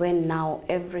this is when now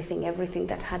everything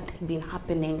that had been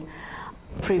happening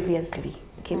previously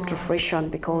came to fruition,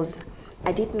 because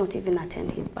I did not even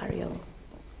attend his burial.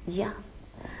 Yeah.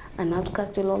 An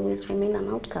outcast will always remain an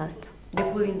outcast. They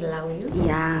wouldn't allow you?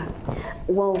 Yeah.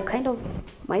 Well, kind of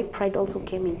my pride also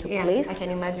came into place. I can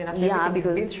imagine. After Yeah, everything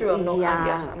you've been because through, I'm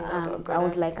not, I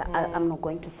was like, I'm not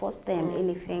going to force them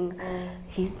anything.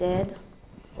 He's dead.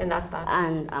 And that's that.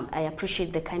 And I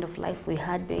appreciate the kind of life we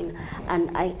had been.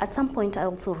 And at some point, I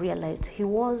also realized he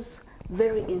was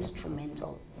very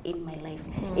instrumental in my life,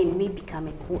 in me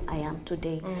becoming who I am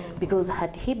today. Because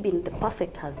had he been the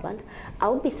perfect husband, I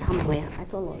would be somewhere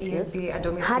at all years, You'd be a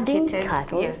herding domesticated,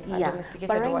 cattle. yes, a domesticated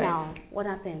But right wife. now, what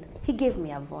happened? He gave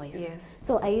me a voice. Yes.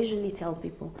 So I usually tell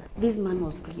people, this man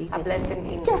was created A blessing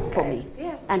in just for me. disguise.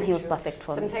 Yes, And true, he was true. perfect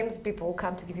for me. Sometimes people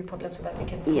come to give you problems so that they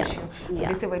can push Yeah, you. But yeah.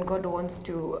 They say when God wants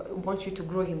you to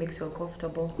grow, He makes you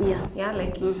uncomfortable. Yeah. Yeah,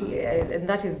 like and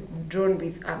that is drawn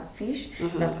with a fish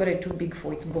that's got it too big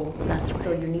for its bowl. That's right.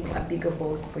 So you need a bigger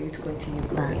bowl for you to continue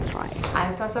growing. That's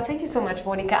right. So thank you so much,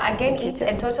 Monica. Again, it's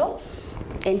Entito.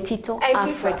 Entito Entito,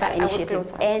 Africa I was Initiative.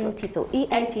 close, I was close. Entito.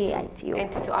 E-N-T-A-I-T-O.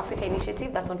 Entito Africa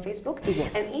Initiative, that's on Facebook.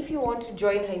 Yes. And if you want to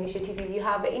join her initiative, if you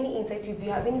have any insights, if you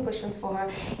have any questions for her,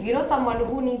 if you know someone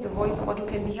who needs a voice, someone who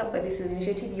can be helped by this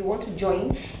initiative, you want to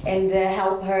join and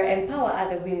help her empower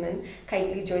other women,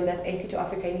 kindly join that Entito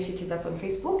Africa Initiative, that's on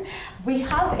Facebook. We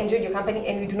have enjoyed your company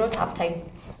and we do not have time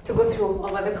to go through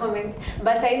all the comments,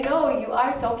 but I know you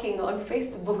are talking on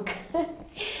Facebook.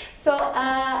 So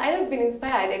I have been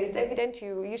inspired, and it's evident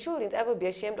you shouldn't ever be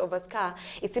ashamed of a scar.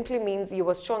 It simply means you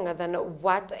were stronger than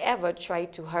whatever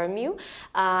tried to harm you.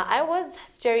 I was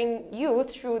steering you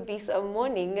through this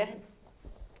morning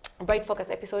Bright Focus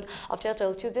episode of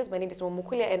Telltale Tuesdays. My name is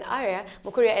Mukuria and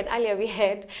earlier we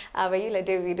had Vayula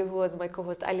David, who was my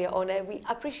co-host earlier on. We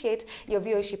appreciate your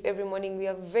viewership every morning. We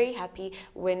are very happy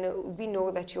when we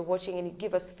know that you're watching and you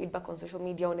give us feedback on social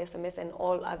media, on SMS and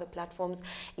all other platforms.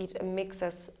 It makes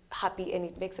us happy and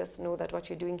it makes us know that what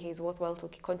you're doing here is worthwhile, so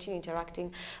continue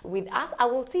interacting with us. I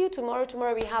will see you tomorrow.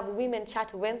 Tomorrow we have Women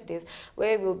Chat Wednesdays,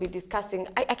 where we'll be discussing,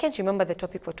 I can't remember the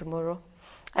topic for tomorrow.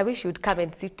 I wish you'd come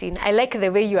and sit in. I like the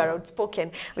way you are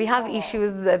outspoken. We have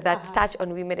issues that touch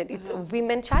on women, and it's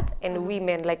women chat and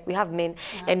women, like we have men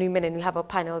and women, and we have a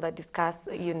panel that discuss,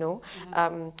 you know.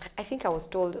 I think I was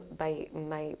told by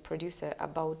my producer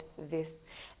about this.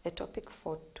 The topic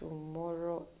for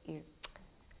tomorrow is,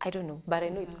 I don't know, but I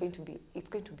know it's going to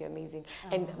be amazing.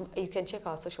 And you can check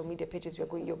our social media pages. You're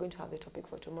going to have the topic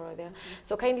for tomorrow there.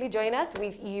 So kindly join us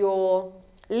with your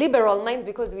liberal minds,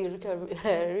 because we liberal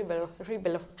minds.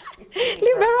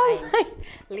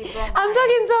 I'm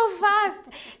talking so fast.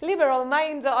 Liberal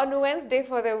minds on Wednesday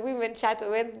for the Women Chat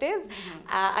Wednesdays.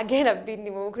 Again, I've been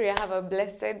Mukuria. Have a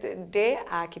blessed day.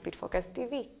 Keep it focused,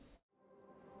 TV.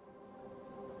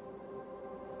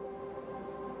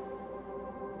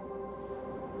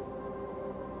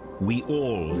 We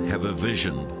all have a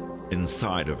vision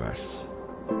inside of us.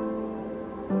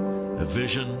 A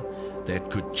vision that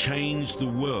could change the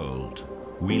world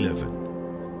we live in.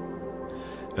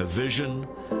 A vision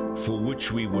for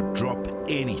which we would drop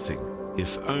anything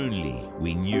if only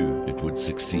we knew it would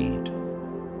succeed.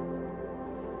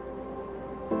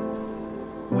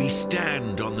 We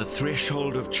stand on the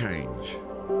threshold of change,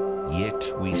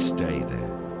 yet we stay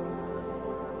there.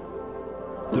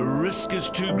 The risk is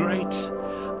too great,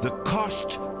 the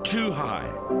cost too high.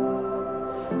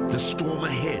 The storm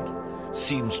ahead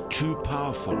seems too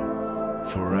powerful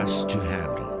for us to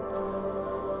handle.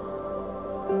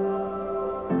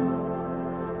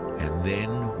 And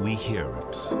then we hear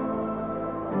it.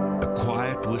 A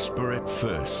quiet whisper at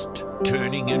first,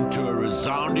 turning into a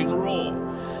resounding roar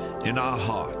in our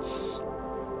hearts.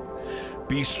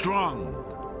 Be strong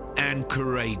and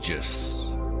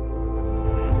courageous.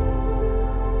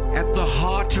 At the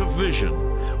heart of vision,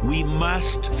 we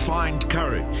must find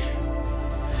courage.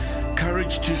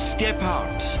 Courage to step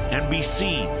out and be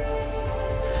seen.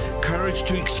 Courage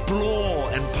to explore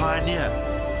and pioneer.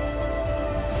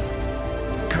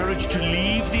 Courage to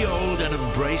leave the old and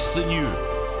embrace the new.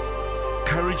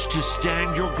 Courage to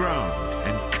stand your ground,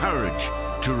 and courage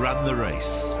to run the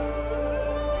race.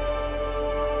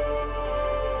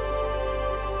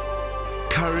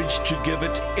 Courage to give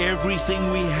it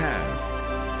everything we have,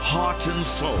 heart and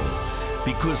soul,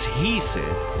 because He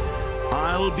said,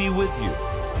 I'll be with you.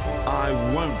 I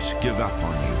won't give up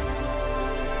on you.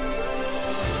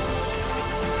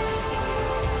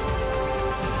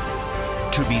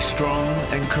 To be strong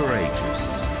and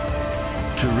courageous,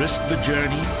 to risk the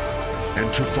journey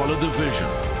and to follow the vision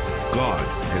God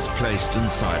has placed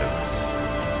inside of us.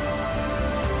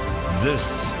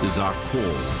 This is our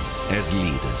call as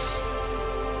leaders.